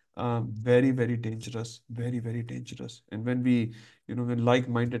Vaishnavas, very, very dangerous, very, very dangerous. And when we, when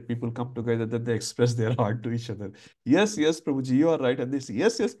like-minded people come together, then they express their heart to each other. Yes, yes, Prabhuji, you are right. And they say,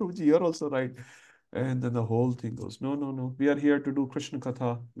 yes, yes, Prabhuji, you are also right. And then the whole thing goes, no, no, no. We are here to do Krishna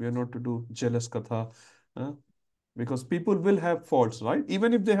Katha. We are not to do jealous Katha. Because people will have faults, right?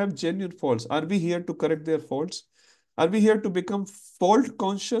 Even if they have genuine faults, are we here to correct their faults? Are we here to become fault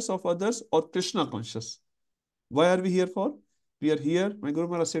conscious of others or Krishna conscious? Why are we here for? We are here, my Guru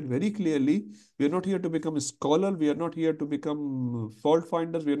Maharaj said very clearly, we are not here to become a scholar. We are not here to become fault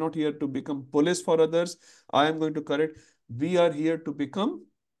finders. We are not here to become police for others. I am going to correct. We are here to become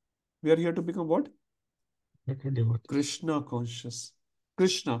what? Krishna conscious.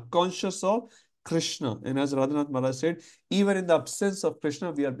 Krishna, conscious of Krishna. And as Radhanath Maharaj said, even in the absence of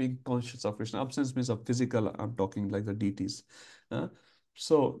Krishna, we are being conscious of Krishna. Absence means of physical, I'm talking like the deities.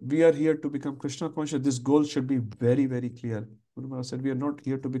 So we are here to become Krishna conscious. This goal should be very, very clear. Guru Maharaj said, we are not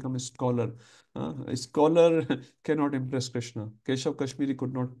here to become a scholar. A scholar cannot impress Krishna. Keshav Kashmiri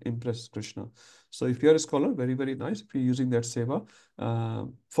could not impress Krishna. So if you are a scholar, very, very nice. If you're using that seva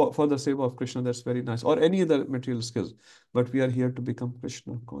for the seva of Krishna, that's very nice. Or any other material skills. But we are here to become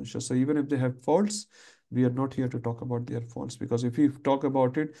Krishna conscious. So even if they have faults, we are not here to talk about their faults. Because if we talk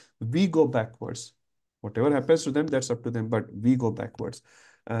about it, we go backwards. Whatever happens to them, that's up to them. But we go backwards.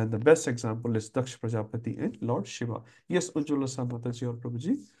 And the best example is Daksh Prajapati and Lord Shiva. Yes, Ujjwala Samataji or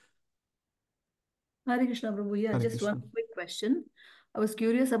Prabhuji. Hare Krishna, Prabhu. Yeah, Hare just one Krishna. quick question. I was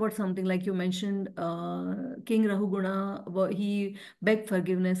curious about something like you mentioned King Rahuguna, he begged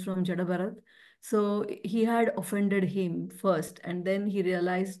forgiveness from Jada. So he had offended him first, and then he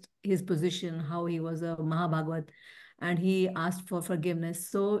realized his position, how he was a Mahabhagavat, and he asked for forgiveness.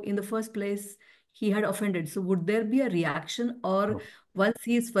 So in the first place, he had offended. So would there be a reaction, or No. once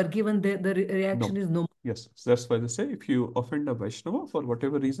he is forgiven, the reaction No. is no? Yes, that's why they say if you offend a Vaishnava for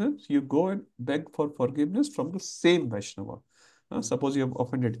whatever reason, you go and beg for forgiveness from the same Vaishnava. Suppose you have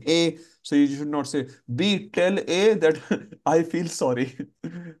offended A, so you should not say, B, tell A that I feel sorry.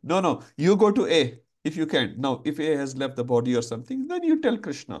 No, no, you go to A if you can. Now, if A has left the body or something, then you tell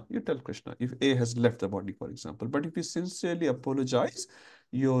Krishna. You tell Krishna if A has left the body, for example. But if you sincerely apologize,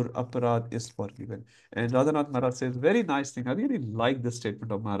 your aparad is forgiven. And Radhanath Maharaj says, very nice thing. I really like this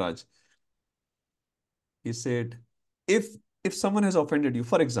statement of Maharaj. He said, if someone has offended you,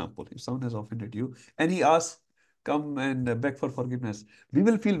 for example, if someone has offended you and he asks, come and beg for forgiveness, we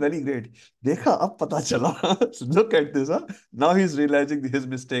will feel very great. Dekha, ab pata chala. Look at this. Now he's realizing his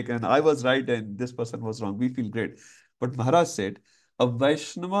mistake and I was right and this person was wrong. We feel great. But Maharaj said, a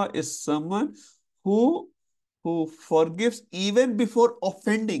Vaishnava is someone who forgives even before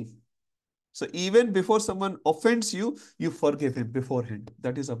offending. So even before someone offends you, you forgive him beforehand.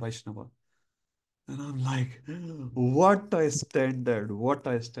 That is a Vaishnava. And I'm like, what a standard, what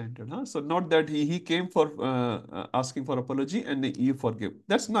a standard. So not that he came for asking for apology and you forgive.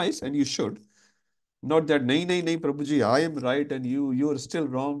 That's nice and you should. Not that, nahi, nahi, nahi, Prabhuji, I am right and you're still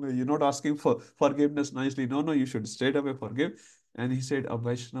wrong. You're not asking for forgiveness nicely. No, no, you should straight away forgive. And he said, a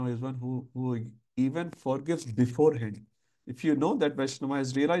Vaishnava is one who even forgives beforehand. If you know that Vaishnava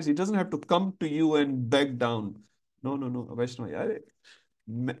has realized, he doesn't have to come to you and beg down. No, no, no, a Vaishnava.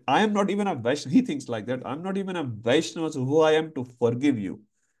 I am not even a Vaishnava. He thinks like that. I'm not even a Vaishnava, so who I am to forgive you.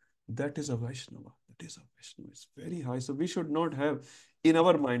 That is a Vaishnava. That is a Vaishnava. It's very high. So we should not have, in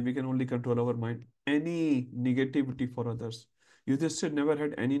our mind, we can only control our mind, any negativity for others. Yudhishthir never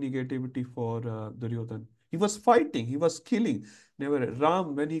had any negativity for Duryodhan. He was fighting. He was killing. Never.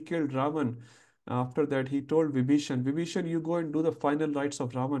 Ram, when he killed Ravan, after that, he told Vibhishan, Vibhishan, you go and do the final rites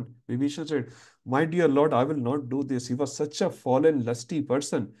of Ravan. Vibhishan said, my dear Lord, I will not do this. He was such a fallen, lusty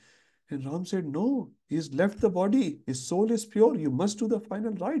person. And Ram said, no, he's left the body. His soul is pure. You must do the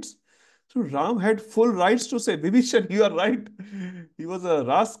final rites. So Ram had full rights to say, Vibhishan, you are right. He was a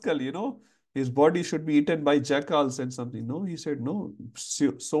rascal, His body should be eaten by jackals and something. No, he said, no,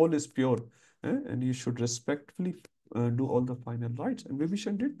 soul is pure. And you should respectfully do all the final rites. And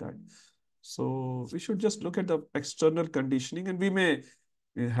Vibhishan did that. So we should just look at the external conditioning and we may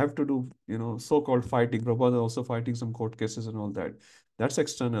have to do, so-called fighting. Prabhupada also fighting some court cases and all that. That's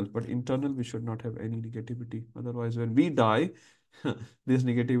external, but internal, we should not have any negativity. Otherwise, when we die, this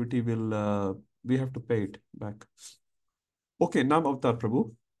negativity will, we have to pay it back. Okay, Nam Avatar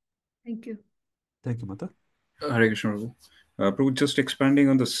Prabhu. Thank you. Thank you, Mata. Hare Krishna Prabhu. Prabhu, just expanding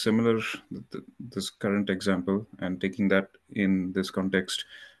on the similar, this current example and taking that in this context,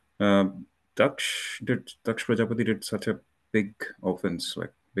 Daksh Prajapati did such a big offense,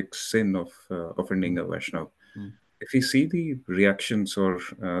 like big sin of offending a Vaishnava. If we see the reactions or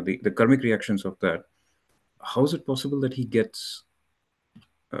the karmic reactions of that, how is it possible that he gets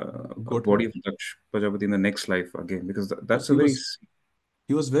a body of Daksh Prajapati in the next life again? Because that's a very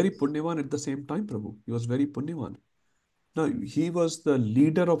he was very Punyavan at the same time, Prabhu. He was very Punyavan. Now, he was the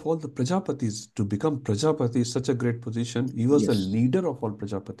leader of all the Prajapatis. To become Prajapati is such a great position. He was the leader of all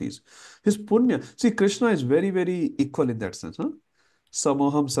Prajapatis. His Punya. See, Krishna is very, very equal in that sense. Huh?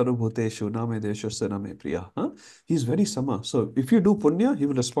 Samoham sarubhuteshu name deshu saname priya. Huh? He's very sama. So, if you do Punya, he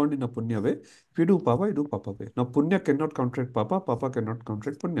will respond in a Punya way. If you do Papa, you do Papa way. Now, Punya cannot counteract Papa. Papa cannot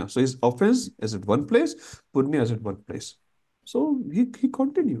counteract Punya. So, his offense is at one place, Punya is at one place. So he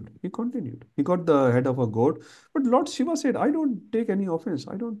continued. He continued. He got the head of a goat. But Lord Shiva said, I don't take any offense.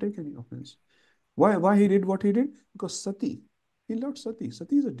 I don't take any offense. Why he did what he did? Because Sati. He loved Sati.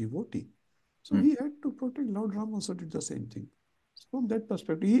 Sati is a devotee. So he had to protect. Lord Ram also did the same thing. So from that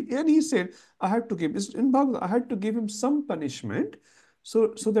perspective, he said, I had to give in Bhagavad, I had to give him some punishment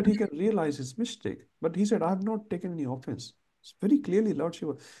so that he can realize his mistake. But he said, I have not taken any offense. It's very clearly Lord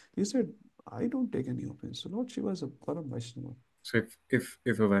Shiva. He said, I don't take any offense. So Lord Shiva is a Param Vaishnava. So if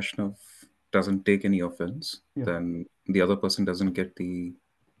a Vaishnav doesn't take any offense, then the other person doesn't get the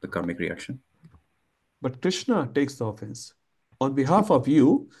karmic reaction. But Krishna takes the offense. On behalf of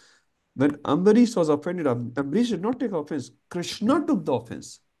you, when Ambarish was offended, Ambarish did not take offense. Krishna took the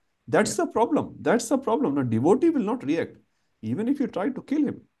offense. That's the problem. That's the problem. Now, devotee will not react. Even if you try to kill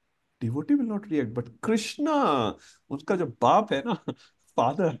him, devotee will not react. But Krishna, uska jo baap hai na,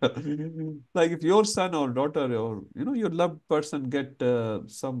 father, like if your son or daughter or your loved person get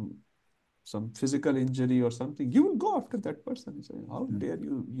some physical injury or something, you will go after that person. You say, how dare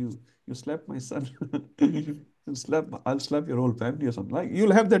you slap my son? I'll slap your whole family or something. Like,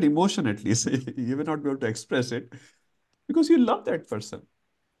 you'll have that emotion at least. You will not be able to express it because you love that person.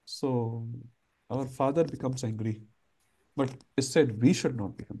 So our father becomes angry. But it said we should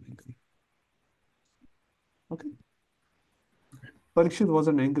not become angry. Okay. Parikshit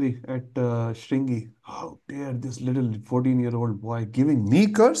wasn't angry at Shringi. How dare this little 14-year-old boy giving me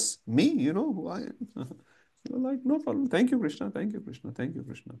curse? Me? You know who I am? Like, no problem. Thank you, Krishna. Thank you, Krishna. Thank you,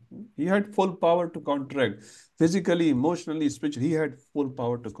 Krishna. He had full power to contract. Physically, emotionally, spiritually, he had full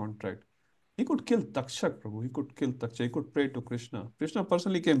power to contract. He could kill Takshak, Prabhu. He could kill Takshak. He could pray to Krishna. Krishna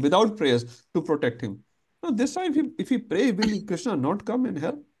personally came without prayers to protect him. Now, this time, if he pray, will Krishna not come and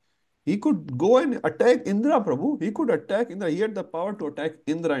help? He could go and attack Indra, Prabhu. He could attack Indra. He had the power to attack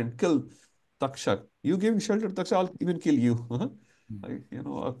Indra and kill Takshak. You give shelter to Takshak, I'll even kill you. Like,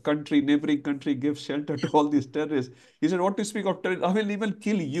 a neighboring country gives shelter to all these terrorists. He said, what to speak of terrorists? I will even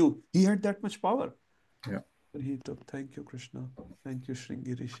kill you. He had that much power. Yeah. But he took, thank you, Krishna. Thank you,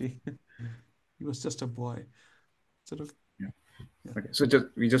 Shringi Rishi. He was just a boy. So, Okay. So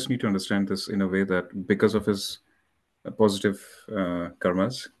we just need to understand this in a way that because of his positive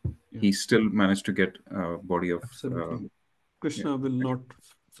karmas, he still managed to get a body of... Absolutely. Krishna will not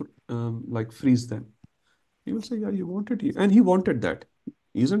like freeze them. He will say, yeah, you wanted it. And he wanted that.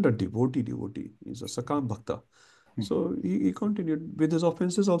 He isn't a devotee. He's a Sakam Bhakta. So he continued. With his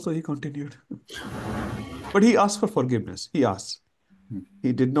offenses also, he continued. But he asked for forgiveness. He asked.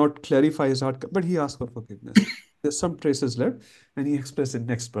 He did not clarify his heart, but he asked for forgiveness. There's some traces left, and he expressed it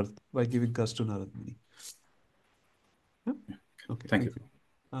next birth by giving curse to Narad Muni. Yeah? Okay, thank you.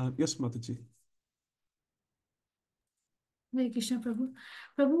 Yes, Mataji. Hare Krishna, Prabhu.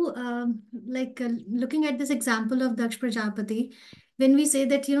 Prabhu, looking at this example of Daksh Prajapati, when we say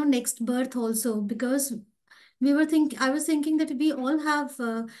that, next birth also, because I was thinking that we all have,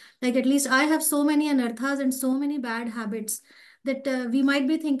 at least I have so many anarthas and so many bad habits that we might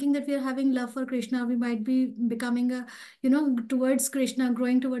be thinking that we are having love for Krishna. We might be becoming towards Krishna,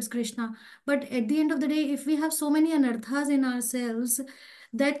 growing towards Krishna. But at the end of the day, if we have so many anarthas in ourselves,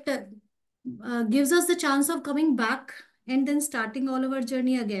 that gives us the chance of coming back and then starting all our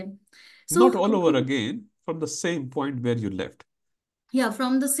journey again. So not all over again, from the same point where you left. Yeah,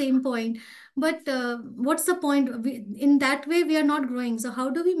 from the same point. But what's the point? In that way, we are not growing. So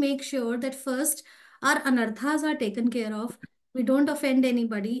how do we make sure that first our anarthas are taken care of? We don't offend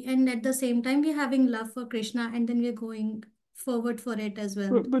anybody. And at the same time, we're having love for Krishna and then we're going forward for it as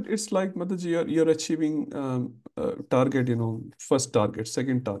well. But it's like, Mataji, you're achieving target, first target,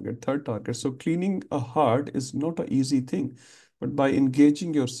 second target, third target. So cleaning a heart is not an easy thing. But by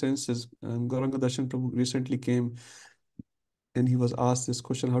engaging your senses, Gauranga Darshan Prabhu recently came and he was asked this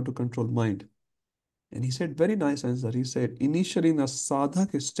question, how to control mind. And he said, very nice answer. He said, initially in a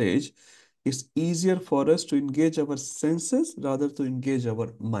sadhak stage, it's easier for us to engage our senses rather to engage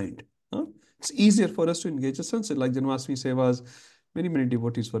our mind. It's easier for us to engage the senses. Like Janmashtami Sevas, many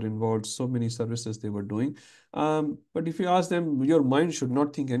devotees were involved, so many services they were doing. But if you ask them, your mind should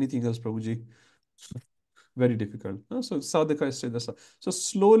not think anything else, Prabhuji. Very difficult. So sadhaka is so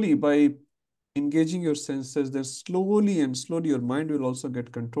slowly by engaging your senses, then slowly and slowly your mind will also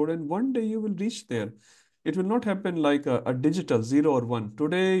get controlled, and one day you will reach there. It will not happen like a digital 0 or 1.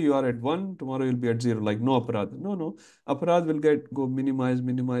 Today you are at 1, tomorrow you'll be at 0, like no aparad. No. Aparad will go minimize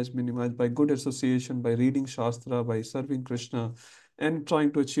by good association, by reading Shastra, by serving Krishna, and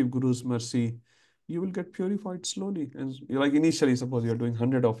trying to achieve Guru's mercy. You will get purified slowly. And like initially, suppose you're doing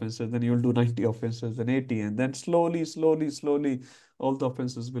 100 offenses, then you'll do 90 offenses, then 80, and then slowly, all the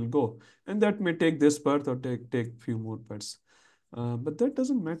offenses will go. And that may take this birth or take few more births. But that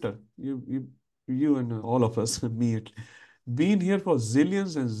doesn't matter. You and all of us, me, been here for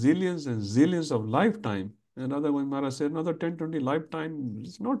zillions and zillions and zillions of lifetime. Another one, Mara said, another 10, 20 lifetime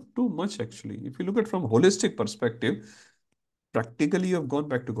is not too much actually. If you look at it from holistic perspective, practically you have gone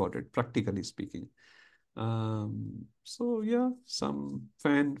back to Godhead, practically speaking. So yeah, some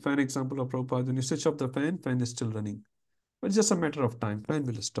fan example of Prabhupada, when you switch off the fan is still running. But it's just a matter of time. Fan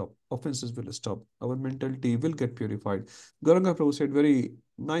will stop. Offenses will stop. Our mentality will get purified. Gauranga Prabhu said very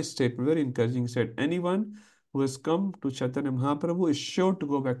nice statement, very encouraging. He said, anyone who has come to Chaitanya Mahaprabhu is sure to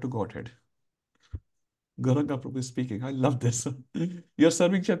go back to Godhead. Gauranga Prabhu is speaking. I love this. You're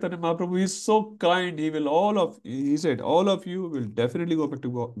serving Chaitanya Mahaprabhu. He's so kind. He said, all of you will definitely go back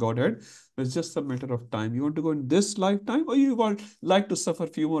to Godhead. It's just a matter of time. You want to go in this lifetime, or you want like to suffer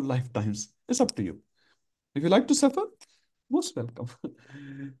few more lifetimes? It's up to you. If you like to suffer, most welcome.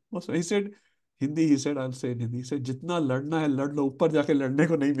 He said, I'll say in Hindi, he said, जितना लड़ना है लड़ लो, ऊपर जाके लड़ने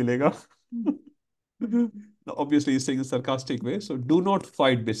को नहीं मिलेगा. Obviously, he's saying in a sarcastic way. So do not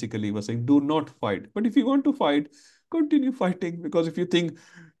fight, basically. He was saying, do not fight. But if you want to fight, continue fighting. Because if you think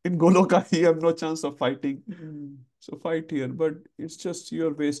in Goloka, you have no chance of fighting. So fight here. But it's just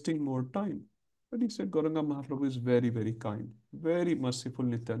you're wasting more time. But he said, Gauranga Mahaprabhu is very, very kind, very merciful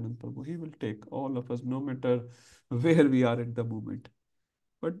Nityananda Prabhu. He will take all of us, no matter where we are at the moment.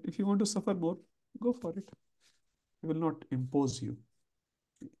 But if you want to suffer more, go for it. He will not impose you.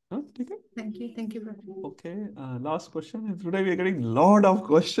 Huh? Thank you, brother. Okay, last question. And today we are getting lot of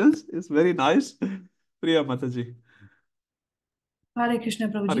questions. It's very nice. Priya Mataji. Hare Krishna,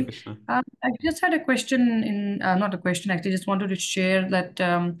 Hare Prabhuji. Krishna. I just had a question not a question, actually, just wanted to share that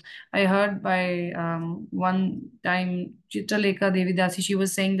I heard by one time Chitralekha Devidasi, she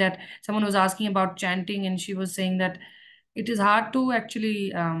was saying that someone was asking about chanting, and she was saying that it is hard to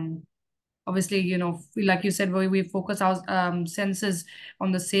actually obviously, like you said, we focus our senses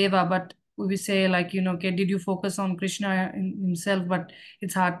on the seva, but we say like, okay, did you focus on Krishna himself? But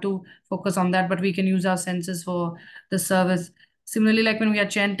it's hard to focus on that, but we can use our senses for the service. Similarly, like when we are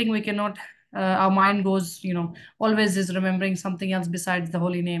chanting, we cannot, our mind goes, always is remembering something else besides the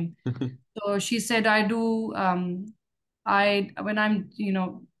holy name. So she said, when I'm,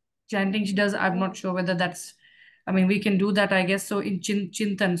 chanting, she does, I'm not sure whether that's, I mean, we can do that, I guess. So in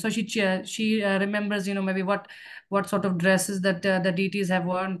Chintan, so she remembers, maybe what sort of dresses that the deities have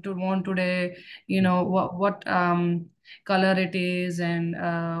worn today, what color it is, and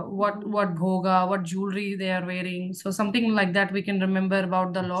what bhoga, what jewelry they are wearing. So something like that we can remember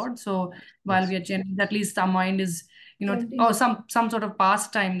about the Lord. So while we are chanting, at least our mind is, or some sort of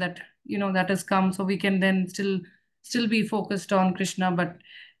pastime that that has come, so we can then still be focused on Krishna, but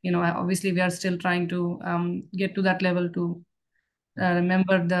obviously we are still trying to get to that level to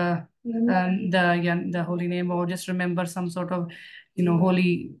remember the holy name, or just remember some sort of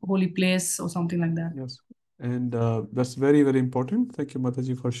holy place or something like that. Yes. And that's very, very important. Thank you,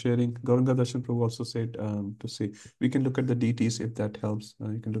 Mataji, for sharing. Gauranga Darshan Prabhu also said to say, we can look at the deities if that helps.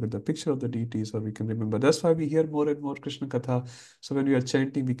 You can look at the picture of the deities, or we can remember. That's why we hear more and more Krishna Katha. So when we are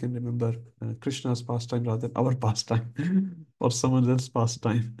chanting, we can remember Krishna's pastime rather than our pastime or someone else's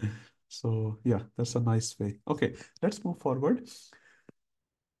pastime. So yeah, that's a nice way. Okay, let's move forward.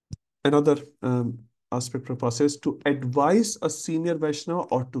 Another aspect of process to advise a senior Vaishnava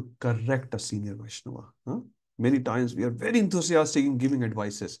or to correct a senior Vaishnava. Many times we are very enthusiastic in giving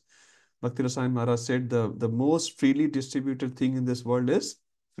advices. Bhakti Rasayan Maharaj said the most freely distributed thing in this world is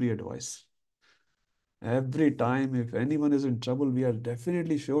free advice. Every time, if anyone is in trouble, we are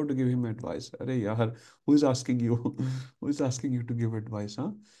definitely sure to give him advice. Arey yaar, who is asking you? Who is asking you to give advice?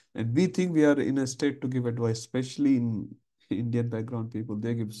 And we think we are in a state to give advice, especially in Indian background people.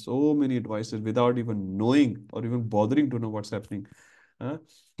 They give so many advices without even knowing or even bothering to know what's happening.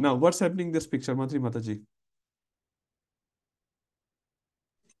 Now, what's happening in this picture, Mataji?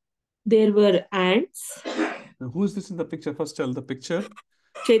 There were ants. Now, who is this in the picture? First, tell the picture.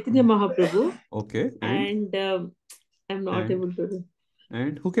 Chaitanya Mahaprabhu. Okay. And I'm not able to do.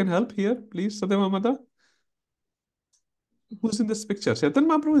 And who can help here, please, Satyamamata? Who's in this picture? Chaitanya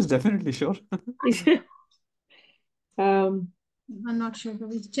Mahaprabhu is definitely sure. I'm not sure,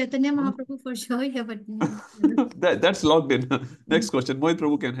 Prabhu. Chaitanya Mahaprabhu for sure, yeah, but That's logged in. Next question. Mohit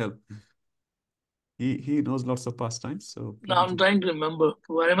Prabhu can help. He knows lots of pastimes. So No, I'm Prabhuji. trying to remember.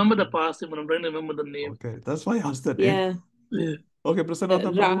 I remember the past name, but I'm trying to remember the name. Okay, that's why I asked the name. Yeah. Yeah. Okay,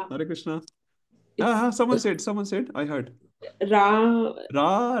 Prasanatha Prabhu, Hare Krishna. Someone said, I heard. Ram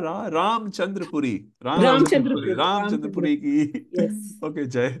Chandrapuri. Ram Chandrapuri. Ram Chandrapuri ki. Yes. Okay,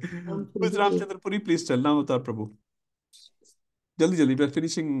 Jai. Ram Who is Ram Chandrapuri. Chandrapuri? Please tell. Now, Avatar Prabhu. Jaldi, we are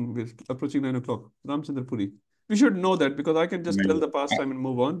finishing, we're approaching 9 o'clock. Ram Chandrapuri. We should know that because I can just tell the pastime and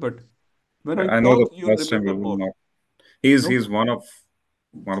move on, but when I I know the talk, you'll first time we remember will more. not. He's Nope.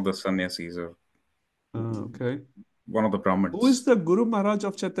 one of the sannyasis or Okay. one of the Who Brahmins. is the Guru Maharaj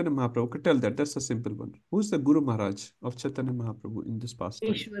of Chaitanya Mahaprabhu? Okay, tell that. That's a simple one. Who is the Guru Maharaj of Chaitanya Mahaprabhu in this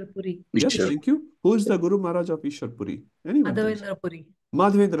pastime? Ishwarpuri. Yes, thank you. Who is the Guru Maharaj of Ishwarpuri? Anyone tells. Madhavendrapuri.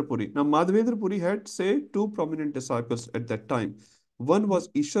 Madhavendrapuri. Now, Madhavendrapuri had, say, two prominent disciples at that time. One was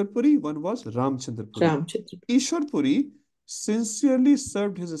Ishwarpuri, one was Ramchandrapuri. Ishwarpuri sincerely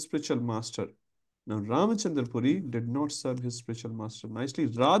served his spiritual master. Now, Ramachandrapuri did not serve his spiritual master nicely.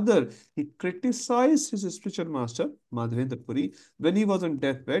 Rather, he criticized his spiritual master, Madhavendrapuri. When he was on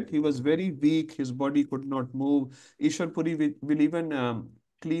deathbed, he was very weak. His body could not move. Ishwarpuri will even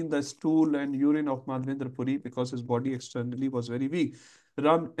clean the stool and urine of Madhavendrapuri because his body externally was very weak.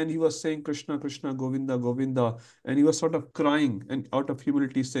 And he was saying, Krishna, Krishna, Govinda, Govinda. And he was sort of crying and out of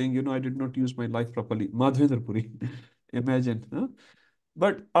humility saying, I did not use my life properly. Madhavendrapuri. Imagine, huh?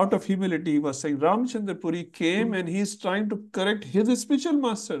 But out of humility, he was saying, Ramchandra Puri came and he's trying to correct his spiritual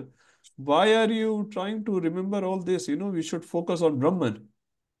master. Why are you trying to remember all this? We should focus on Brahman.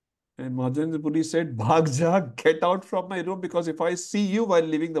 And Madhavendra Puri said, Bhagja, get out from my room because if I see you while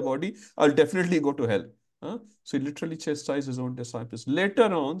leaving the body, I'll definitely go to hell. So he literally chastised his own disciples.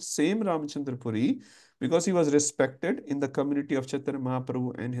 Later on, same Ramchandra Puri, because he was respected in the community of Chaitanya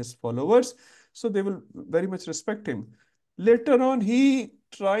Mahaprabhu and his followers, so they will very much respect him. Later on, he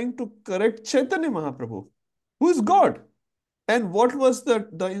trying to correct Chaitanya Mahaprabhu, who is God. And what was the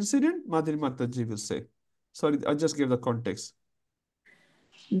incident? Madhuri Mataji will say. Sorry, I just gave the context.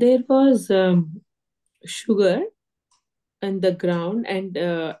 There was sugar on the ground and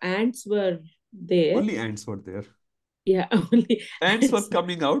ants were there. Only ants were there. Yeah, only ants were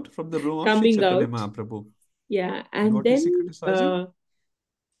coming out from the room of Sri coming Chaitanya out. Mahaprabhu. Yeah, And and what is he then criticizing?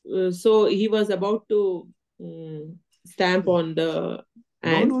 so he was about to stamp on the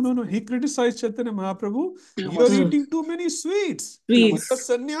ants. No. He criticized Chaitanya Mahaprabhu. You're eating too many sweets. Sweets. You're a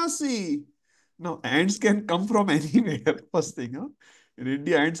sannyasi. Now, ants can come from anywhere. First thing, huh? In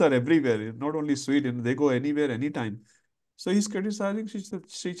India, ants are everywhere. Not only sweet, and they go anywhere, anytime. So he's criticizing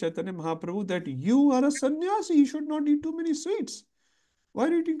Sri Chaitanya Mahaprabhu that you are a sannyasi. You should not eat too many sweets. Why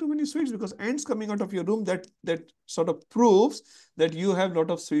are you eating too many sweets? Because ants coming out of your room, that sort of proves that you have a lot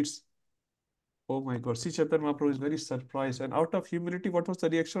of sweets. Oh my God. See, Chaitanya Mahaprabhu is very surprised. And out of humility, what was the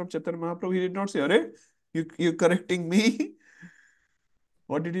reaction of Chaitanya Mahaprabhu? He did not say, Are, you correcting me?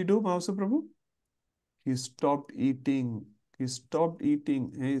 What did he do, Mahaprabhu Prabhu? He stopped eating. He stopped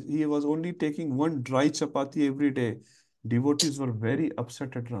eating. He was only taking one dry chapati every day. Devotees were very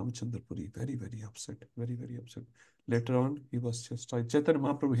upset at Ramchandra Puri. Very, very upset. Very, very upset. Later on, he was just Chaitanya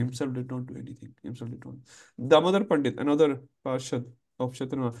Mahaprabhu himself did not do anything. Damodar Pandit, another Parshad of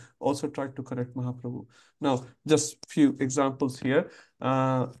Chaitanya, also tried to correct Mahaprabhu. Now, just few examples here.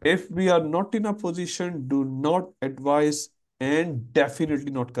 If we are not in a position, do not advise and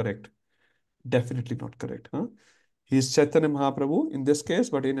definitely not correct. Definitely not correct. He's Chaitanya Mahaprabhu in this case,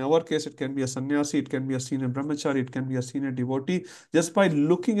 but in our case, it can be a sannyasi, it can be a senior brahmachari, it can be a senior devotee. Just by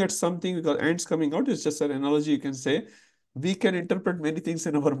looking at something, because ants coming out is just an analogy, you can say, we can interpret many things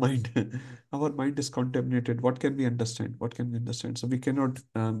in our mind. Our mind is contaminated. What can we understand? What can we understand? So we cannot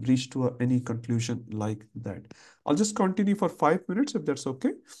reach to any conclusion like that. I'll just continue for 5 minutes if that's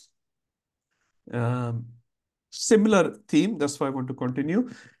okay. Similar theme, that's why I want to continue.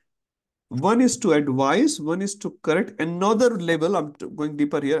 One is to advise, one is to correct. Another level, I'm going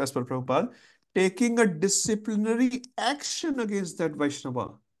deeper here as per Prabhupada, taking a disciplinary action against that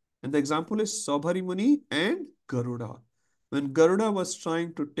Vaishnava. And the example is Saubhari Muni and Garuda. When Garuda was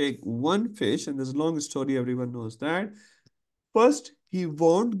trying to take one fish, and there's a long story, everyone knows that. First, he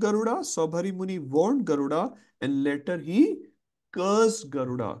warned Garuda, Saubhari Muni warned Garuda, and later he cursed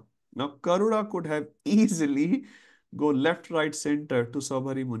Garuda. Now, Garuda could have easily go left, right, center to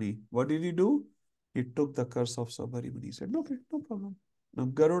Saubhari Muni. What did he do? He took the curse of Saubhari Muni. He said, okay, no problem. Now,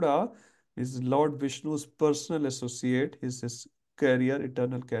 Garuda is Lord Vishnu's personal associate, his carrier,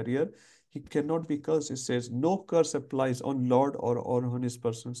 eternal carrier. He cannot be cursed. It says, no curse applies on Lord or on his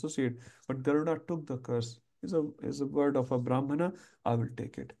personal associate. But Garuda took the curse. is a word of a Brahmana, I will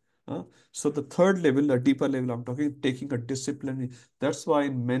take it. So the third level, the deeper level, I'm talking taking a discipline. That's why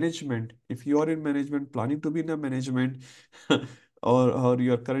in management, if you are in management, planning to be in a management, or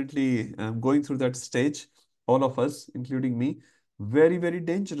you are currently going through that stage, all of us, including me, very, very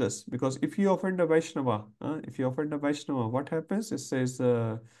dangerous. Because if you offend a Vaishnava, what happens? It says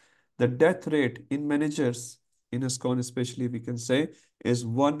the death rate in managers, in ISKCON especially, we can say, is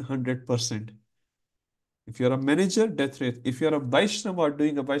 100%. If you're a manager, death rate. If you're a Vaishnava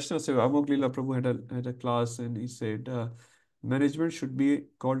doing a Vaishnava Seva, Amog Lila Prabhu had a class and he said, management should be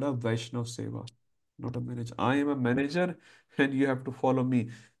called a Vaishnava Seva, not a manager. I am a manager and you have to follow me.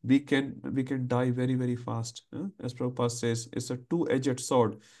 We can die very, very fast. As Prabhupada says, it's a two-edged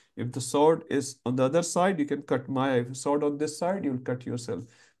sword. If the sword is on the other side, you can cut my eye. If the sword on this side, you'll cut yourself.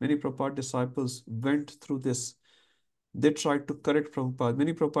 Many Prabhupada disciples went through this. They tried to correct Prabhupada.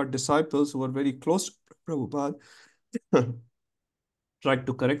 Many Prabhupada disciples who were very close to Prabhupada tried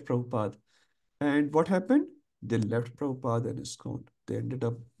to correct Prabhupada. And what happened? They left Prabhupada and ISKCON. They ended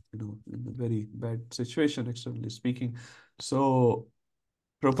up, in a very bad situation, externally speaking. So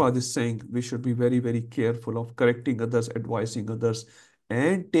Prabhupada is saying we should be very, very careful of correcting others, advising others,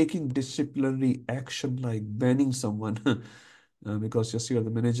 and taking disciplinary action like banning someone because you're the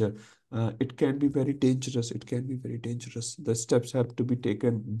manager. It can be very dangerous. It can be very dangerous. The steps have to be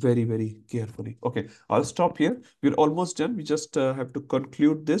taken very, very carefully. Okay, I'll stop here. We're almost done. We just have to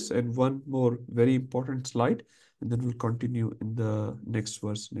conclude this and one more very important slide, and then we'll continue in the next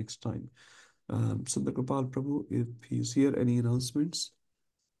verse next time. Sundar Gopal Prabhu, if he's here, any announcements?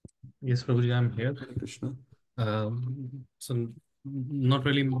 Yes, Prabhuji, I'm here. Hare Krishna. So not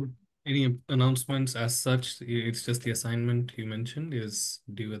really any announcements as such. It's just the assignment you mentioned is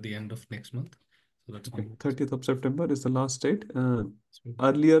due at the end of next month. So that's Okay, all. 30th of September is the last date.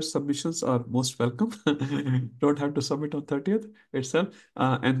 Earlier submissions are most welcome. Don't have to submit on 30th itself.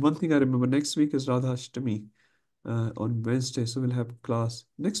 And one thing I remember, next week is Radha Ashtami on Wednesday. So we'll have class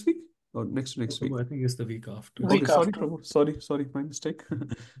next week or next week. I think it's the week after. Okay, Week sorry, after. Prabhu. Sorry, my mistake.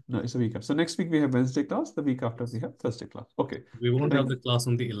 No, it's a week after. So next week we have Wednesday class. The week after we have Thursday class. Okay. We won't Thank have the class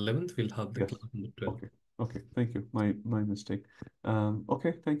on the 11th. We'll have the Yes. class on the 12th. Okay. Thank you. My mistake.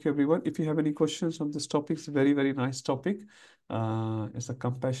 Okay. Thank you, everyone. If you have any questions on this topic, it's a very, very nice topic. It's a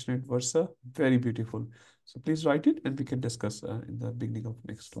compassionate versa. Very beautiful. So please write it and we can discuss in the beginning of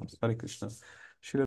next class. Hare Krishna.